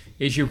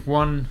is you've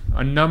won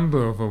a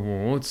number of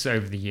awards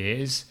over the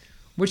years.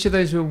 Which of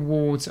those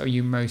awards are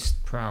you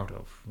most proud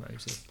of,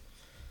 Rosie?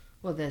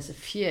 Well, there's a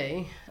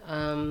few.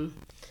 I'm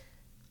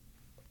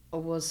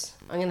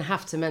going to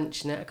have to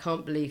mention it. I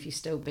can't believe you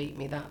still beat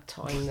me that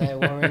time though,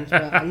 Warren,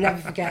 but I'll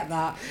never forget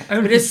that.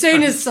 But as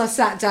soon as I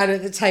sat down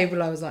at the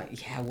table, I was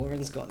like, yeah,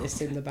 Warren's got this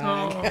in the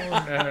bag.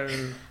 Oh,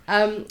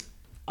 no.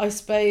 I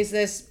suppose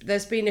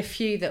there's been a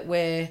few that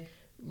we're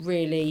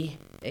really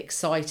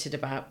excited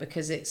about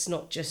because it's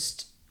not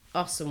just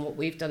us and what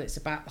we've done, it's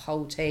about the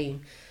whole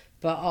team.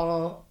 But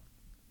our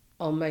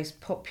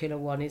most popular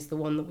one is the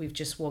one that we've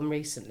just won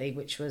recently,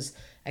 which was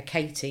a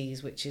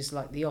Katie's, which is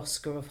like the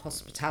Oscar of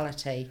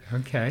hospitality.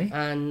 Okay.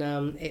 And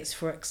it's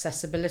for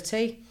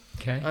accessibility.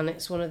 Okay. And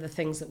it's one of the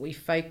things that we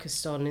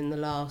focused on in the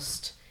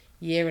last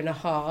year and a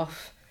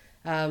half.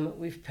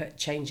 We've put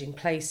changing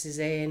places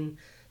in,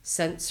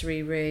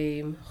 sensory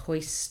room,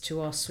 hoists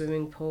to our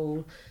swimming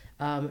pool,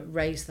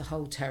 raised the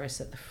whole terrace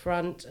at the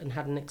front and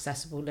had an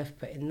accessible lift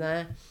put in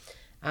there.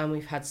 And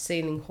we've had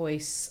ceiling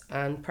hoists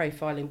and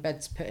profiling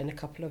beds put in a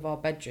couple of our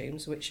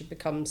bedrooms, which have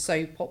become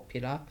so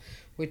popular.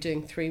 We're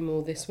doing 3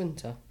 more this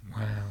winter.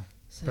 Wow.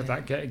 So, but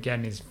that,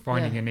 again, is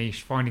finding a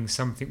niche, finding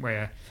something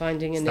where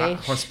finding a that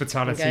niche,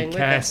 hospitality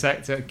care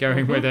sector,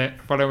 going with it,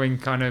 following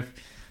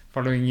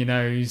your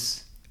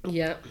nose.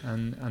 Yeah.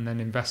 And then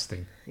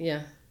investing.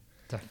 Yeah.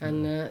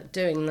 Definitely. And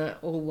doing that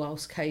all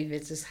whilst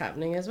COVID is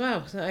happening as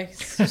well. So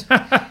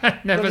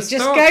never just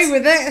go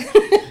with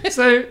it.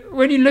 So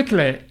when you look at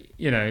it,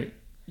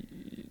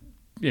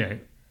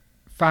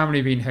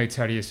 family being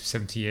hoteliers for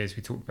 70 years,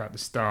 we talked about the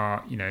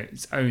start,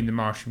 it's owned the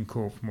Marsham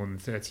Court for more than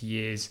 30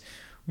 years.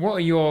 What are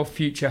your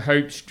future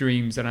hopes,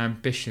 dreams and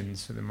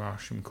ambitions for the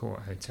Marsham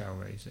Court Hotel,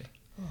 Rosie?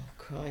 Oh,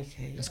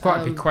 crikey. It's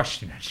quite a big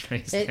question,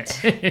 actually,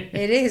 isn't it?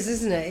 It is,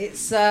 isn't it?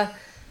 It's,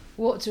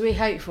 what do we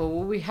hope for?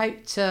 Well, we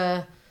hope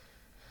to...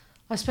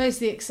 I suppose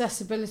the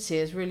accessibility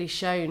has really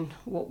shown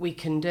what we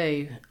can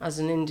do as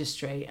an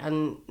industry,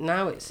 and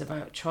now it's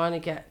about trying to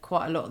get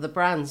quite a lot of the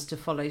brands to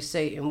follow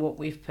suit in what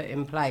we've put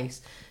in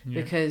place,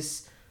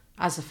 because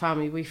as a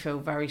family we feel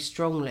very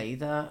strongly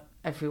that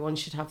everyone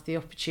should have the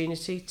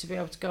opportunity to be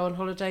able to go on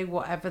holiday,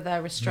 whatever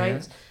their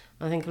restraints.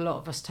 I think a lot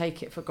of us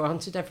take it for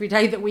granted every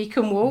day that we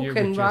can walk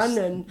and run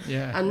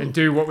and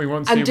do what we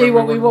want to and do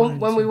what we want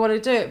when we want to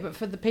do it. But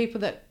for the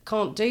people that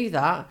can't do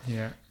that,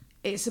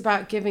 it's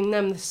about giving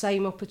them the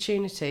same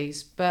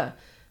opportunities. But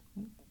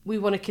we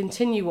want to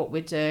continue what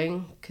we're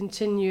doing,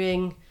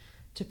 continuing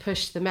to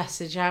push the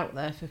message out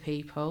there for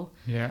people,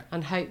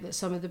 and hope that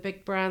some of the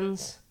big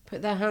brands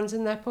put their hands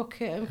in their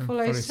pocket and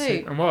follow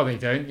suit. And while they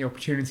don't, the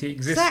opportunity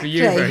exists for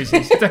you,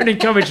 Rosie. So don't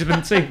encourage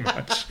them too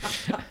much.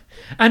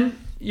 And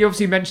you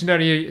obviously mentioned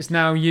earlier, it's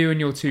now you and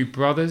your 2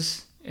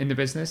 brothers in the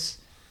business.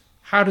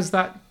 How does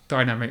that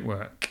dynamic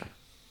work?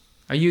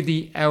 Are you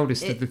the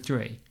eldest of the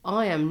 3?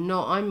 I am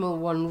not. I'm the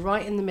one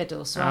right in the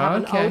middle. So I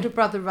have an older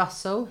brother,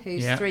 Russell,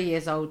 who's 3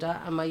 years older,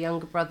 and my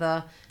younger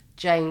brother,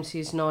 James,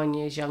 who's 9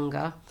 years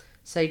younger.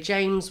 So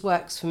James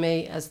works for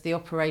me as the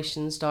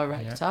operations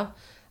director,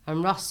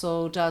 and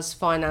Russell does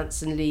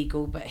finance and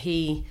legal, but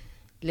he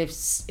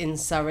lives in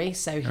Surrey,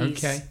 so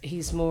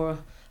he's more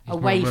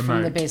away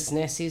from the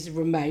business. He's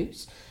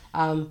remote.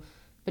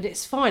 But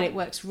it's fine. It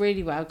works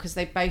really well because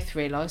they both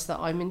realise that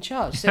I'm in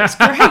charge. So it's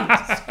great.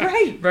 It's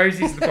great.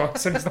 Rosie's the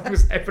boss, and as long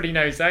as everybody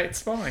knows that,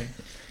 it's fine.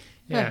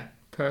 Yeah,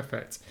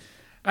 perfect.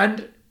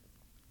 And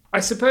I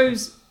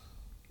suppose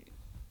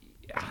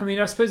I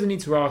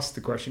need to ask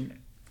the question,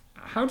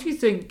 how do you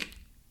think,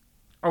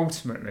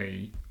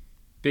 ultimately,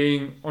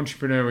 being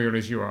entrepreneurial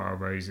as you are,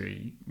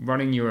 Rosie,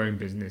 running your own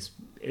business,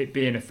 it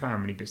being a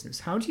family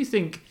business, how do you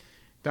think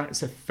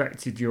that's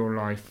affected your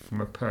life from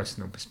a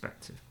personal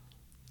perspective?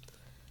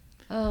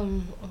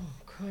 Oh,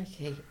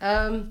 crikey.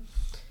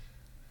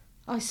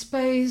 I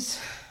suppose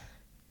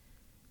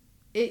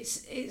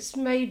it's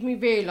made me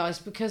realise,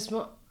 because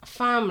my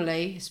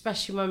family,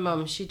 especially my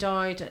mum, she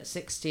died at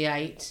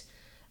 68,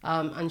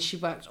 and she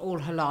worked all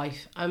her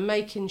life, and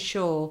making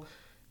sure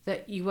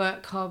that you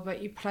work hard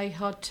but you play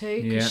hard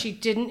too, because she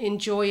didn't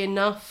enjoy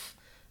enough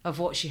of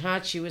what she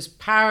had. She was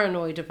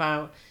paranoid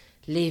about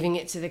leaving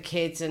it to the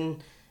kids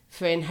and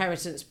for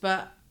inheritance,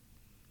 but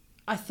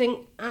I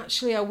think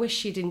actually I wish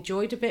she'd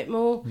enjoyed a bit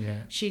more.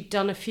 She'd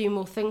done a few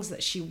more things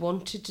that she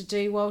wanted to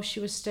do while she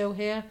was still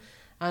here,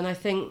 and I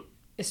think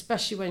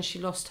especially when she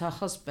lost her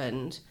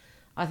husband,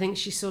 I think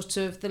she sort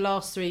of, the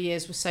last 3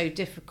 years were so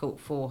difficult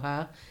for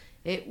her.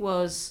 It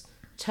was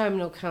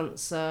terminal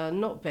cancer,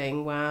 not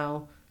being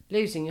well,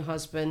 losing your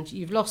husband,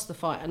 you've lost the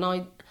fight, and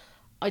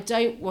I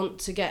don't want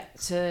to get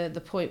to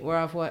the point where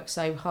I've worked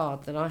so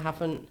hard that I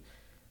haven't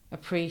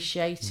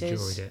appreciated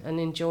and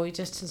enjoyed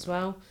it as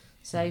well.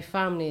 So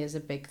family is a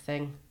big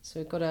thing. So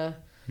we've got to...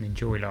 And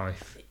enjoy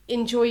life.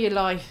 Enjoy your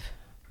life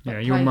Yeah,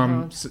 your play mum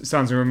hard.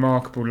 sounds a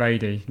remarkable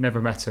lady.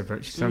 Never met her,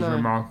 but she sounds a No.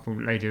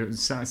 remarkable lady. It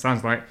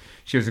sounds like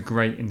she was a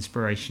great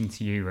inspiration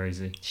to you,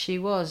 Rosie. She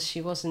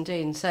was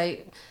indeed. So,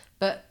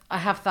 but I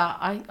have that.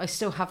 I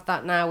still have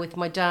that now with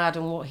my dad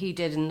and what he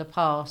did in the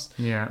past,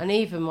 Yeah. and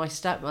even my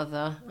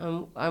stepmother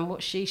and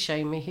what she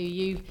showed me. Who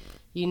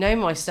you know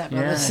my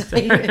stepmother. Yeah, So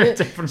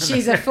definitely.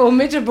 she's a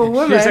formidable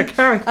woman. She's a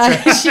character.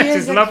 She Which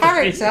is a lovely.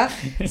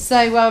 character.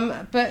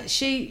 So, but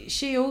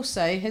she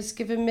also has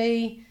given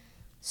me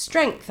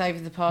strength over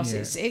the past.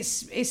 Yeah.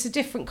 It's a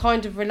different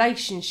kind of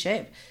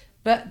relationship,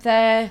 but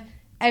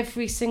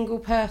every single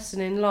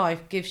person in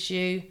life gives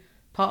you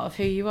part of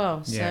who you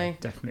are. So Yeah,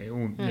 definitely.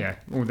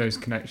 All those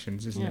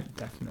connections, isn't it?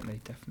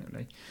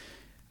 Definitely.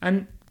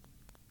 And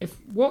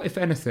what, if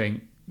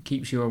anything,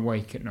 keeps you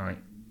awake at night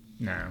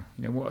now?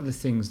 You know, what are the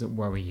things that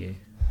worry you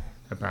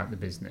about the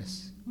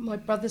business? my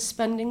brother's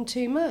spending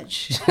too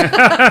much.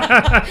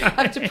 I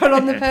have to pull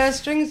on the purse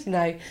strings.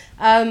 No,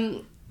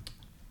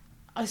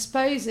 I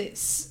suppose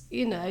it's,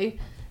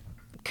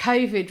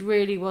 COVID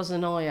really was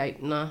an eye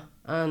opener.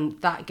 And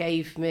that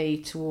gave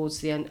me, towards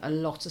the end, a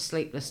lot of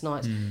sleepless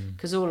nights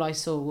because all I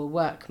saw were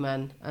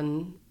workmen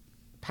and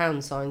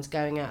pound signs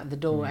going out of the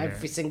door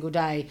every single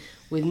day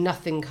with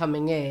nothing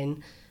coming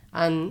in,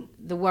 and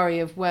the worry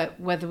of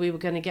whether we were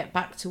going to get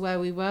back to where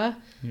we were.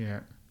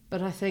 Yeah.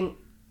 But I think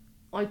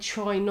I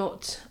try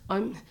not.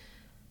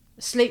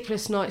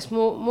 Sleepless nights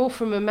more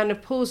from a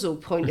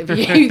menopausal point of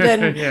view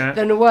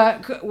than a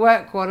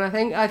work one.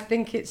 I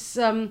think it's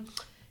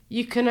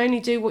you can only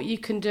do what you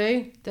can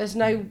do. There's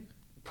no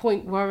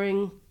point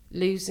worrying,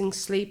 losing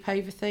sleep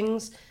over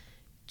things.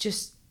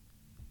 Just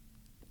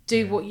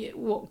do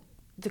what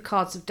the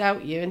cards have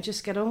dealt you and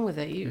just get on with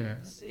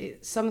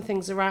it. Some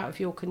things are out of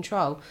your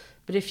control,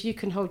 but if you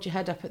can hold your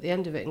head up at the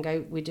end of it and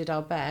go, we did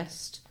our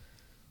best,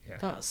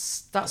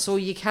 that's all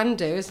you can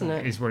do, isn't it?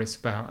 That is what it's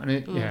about. And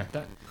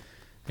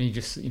and you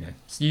just,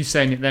 you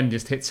saying it then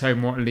just hits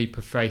home what a leap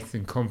of faith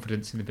and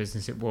confidence in the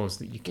business it was,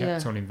 that you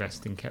kept on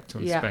investing, kept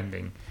on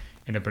spending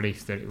in a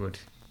belief that it would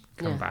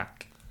come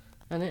back.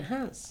 And it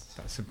has.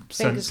 That's a Fingers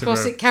sense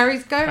crossed it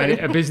carries going. And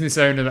a business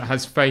owner that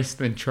has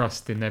faith and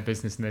trust in their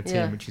business and their team,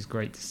 Yeah. which is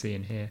great to see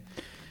and hear.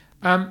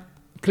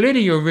 Clearly,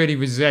 you're a really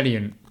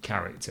resilient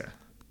character.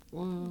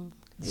 So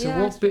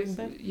Yeah, what I bit? suppose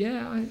so.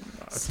 Yeah, I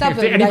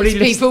Stubborn, if anybody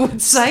most people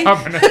would say.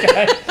 Stubborn,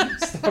 okay.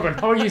 Stubborn.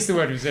 I'll use the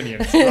word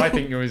resilient. I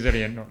think you're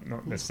resilient,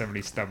 not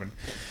necessarily stubborn.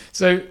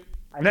 So,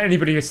 and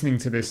anybody listening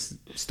to this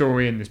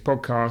story and this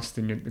podcast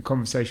and the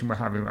conversation we're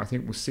having, I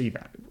think will see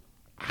that.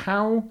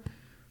 How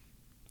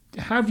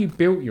have you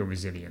built your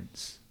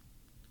resilience?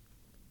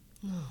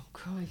 Oh,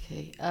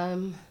 crikey.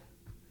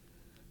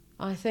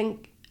 I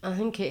think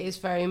it is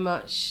very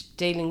much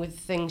dealing with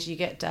the things you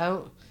get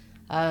dealt.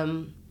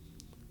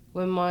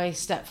 When my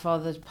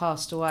stepfather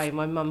passed away,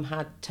 my mum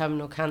had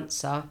terminal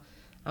cancer,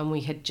 and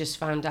we had just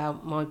found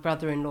out my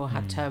brother-in-law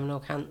had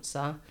terminal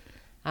cancer,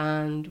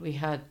 and we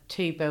had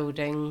 2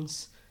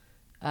 buildings,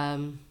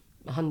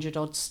 100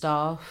 odd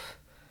staff,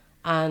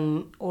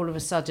 and all of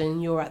a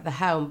sudden you're at the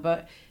helm,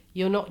 but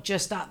you're not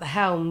just at the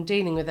helm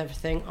dealing with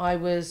everything. I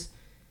was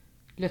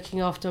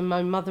looking after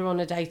my mother on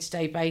a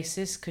day-to-day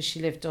basis because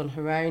she lived on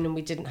her own and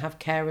we didn't have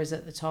carers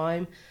at the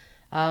time.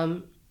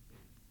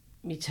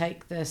 You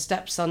take the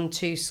stepson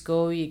to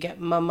school, you get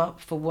mum up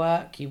for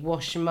work, you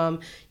wash mum,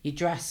 you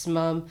dress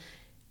mum,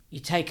 you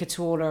take her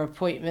to all her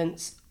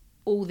appointments.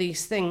 All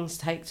these things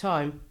take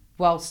time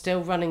while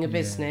still running a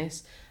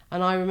business.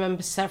 And I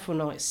remember several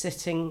nights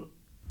sitting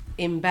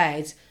in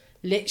bed,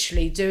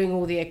 literally doing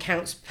all the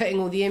accounts, putting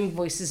all the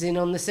invoices in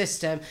on the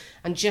system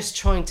and just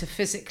trying to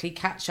physically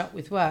catch up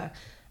with work.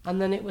 And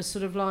then it was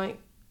sort of like,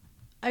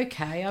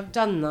 okay, I've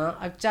done that,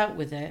 I've dealt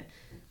with it,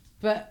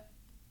 but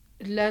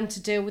learn to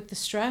deal with the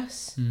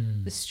stress.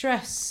 The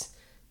stress,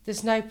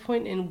 there's no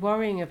point in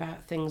worrying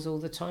about things all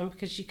the time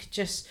because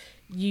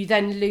you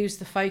then lose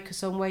the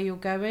focus on where you're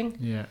going.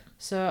 Yeah.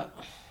 So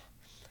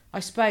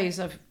I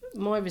suppose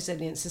my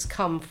resilience has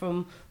come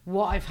from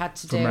what I've had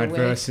to deal with.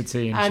 From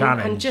adversity and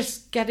challenge. And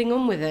just getting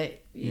on with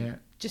it. Yeah.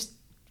 Just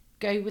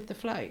go with the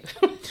flow.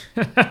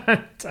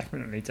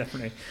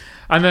 Definitely.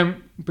 And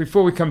then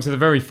before we come to the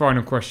very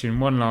final question,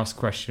 one last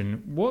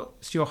question.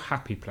 What's your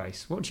happy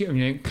place? What do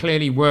you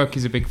clearly work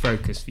is a big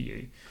focus for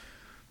you.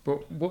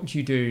 But what do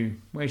you do?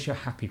 Where's your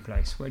happy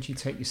place? Where do you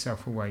take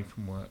yourself away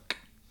from work?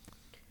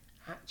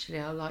 Actually,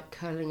 I like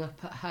curling up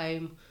at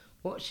home,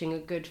 watching a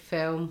good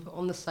film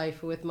on the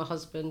sofa with my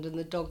husband and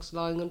the dogs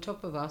lying on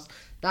top of us.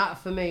 That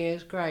for me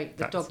is great.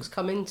 The dogs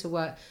come into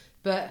work,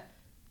 but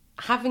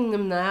having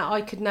them there,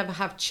 I could never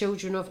have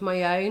children of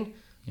my own.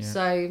 Yeah.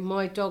 So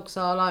my dogs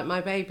are like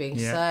my baby.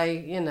 Yeah.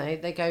 So,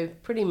 they go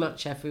pretty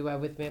much everywhere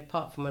with me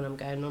apart from when I'm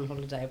going on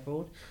holiday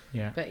abroad.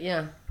 Yeah. But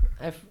yeah,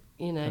 Perfect.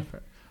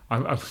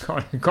 I've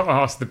got to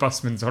ask the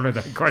busman's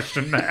holiday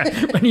question there.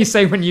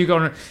 when you go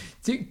on,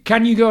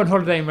 can you go on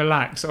holiday and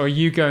relax, or are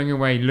you going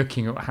away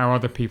looking at how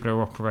other people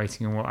are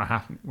operating and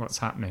what's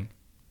happening?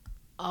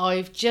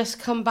 I've just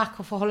come back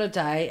off a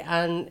holiday,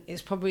 and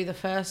it's probably the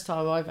first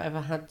time I've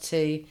ever had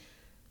to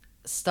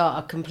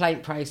start a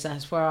complaint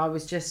process where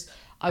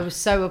I was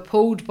so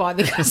appalled by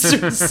the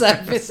customer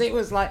service. It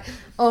was like,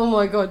 oh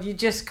my God, you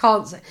just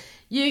can't say.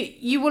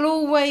 You will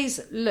always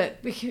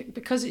look,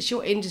 because it's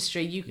your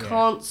industry, you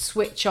can't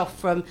switch off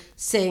from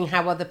seeing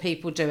how other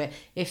people do it.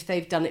 If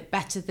they've done it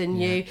better than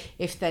you,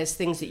 if there's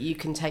things that you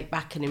can take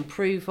back and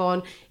improve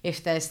on,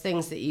 if there's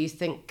things that you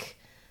think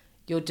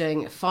you're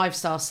doing a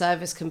 5-star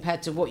service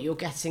compared to what you're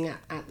getting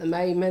at the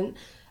moment,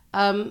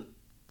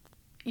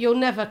 you'll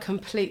never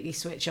completely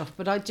switch off.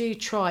 But I do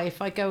try,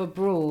 if I go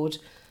abroad,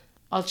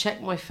 I'll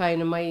check my phone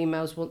and my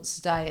emails once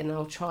a day, and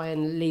I'll try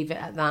and leave it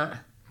at that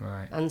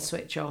and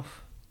switch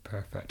off.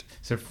 Perfect.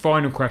 So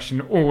final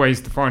question,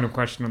 always the final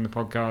question on the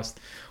podcast.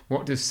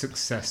 What does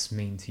success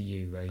mean to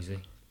you, Rosie?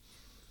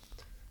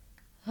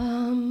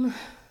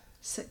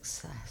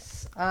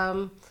 Success.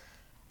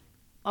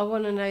 I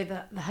want to know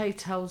that the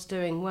hotel's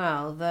doing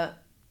well,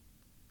 that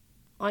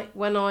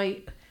when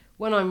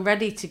I'm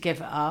ready to give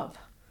it up,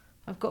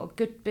 I've got a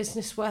good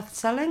business worth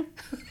selling.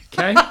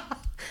 Okay.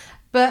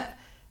 But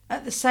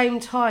at the same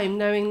time,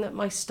 knowing that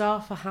my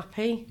staff are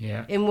happy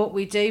in what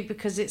we do,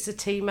 because it's a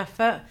team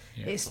effort.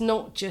 Yeah. It's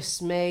not just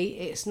me.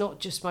 It's not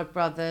just my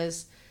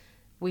brothers.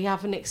 We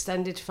have an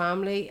extended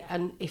family,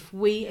 and if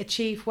we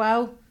achieve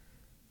well,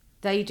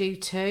 they do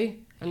too.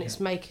 And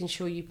it's making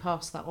sure you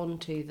pass that on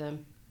to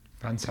them.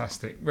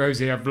 Fantastic.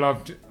 Rosie, I've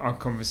loved our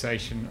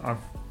conversation. I've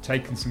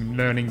taken some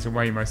learnings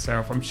away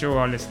myself. I'm sure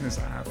our listeners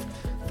have.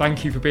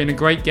 Thank you for being a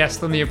great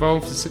guest on the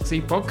Evolve to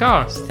Succeed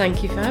podcast.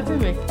 Thank you for having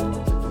me.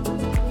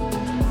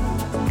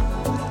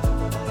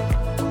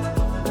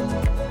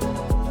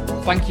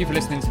 Thank you for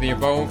listening to the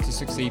Evolve to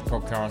Succeed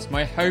podcast.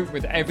 My hope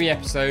with every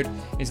episode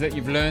is that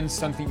you've learned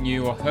something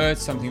new or heard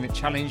something that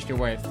challenged your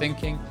way of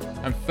thinking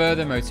and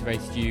further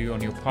motivated you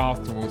on your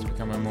path towards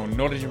becoming a more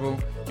knowledgeable,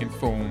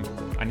 informed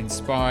and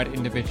inspired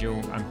individual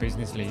and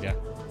business leader.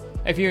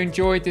 If you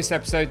enjoyed this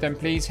episode, then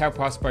please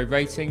help us by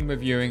rating,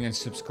 reviewing and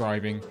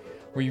subscribing.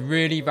 We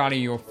really value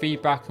your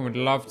feedback and would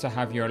love to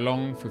have you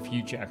along for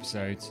future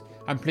episodes.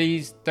 And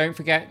please don't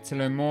forget to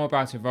learn more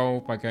about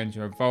Evolve by going to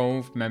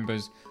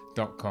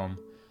evolvemembers.com.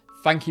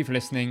 Thank you for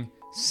listening.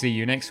 See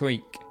you next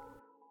week.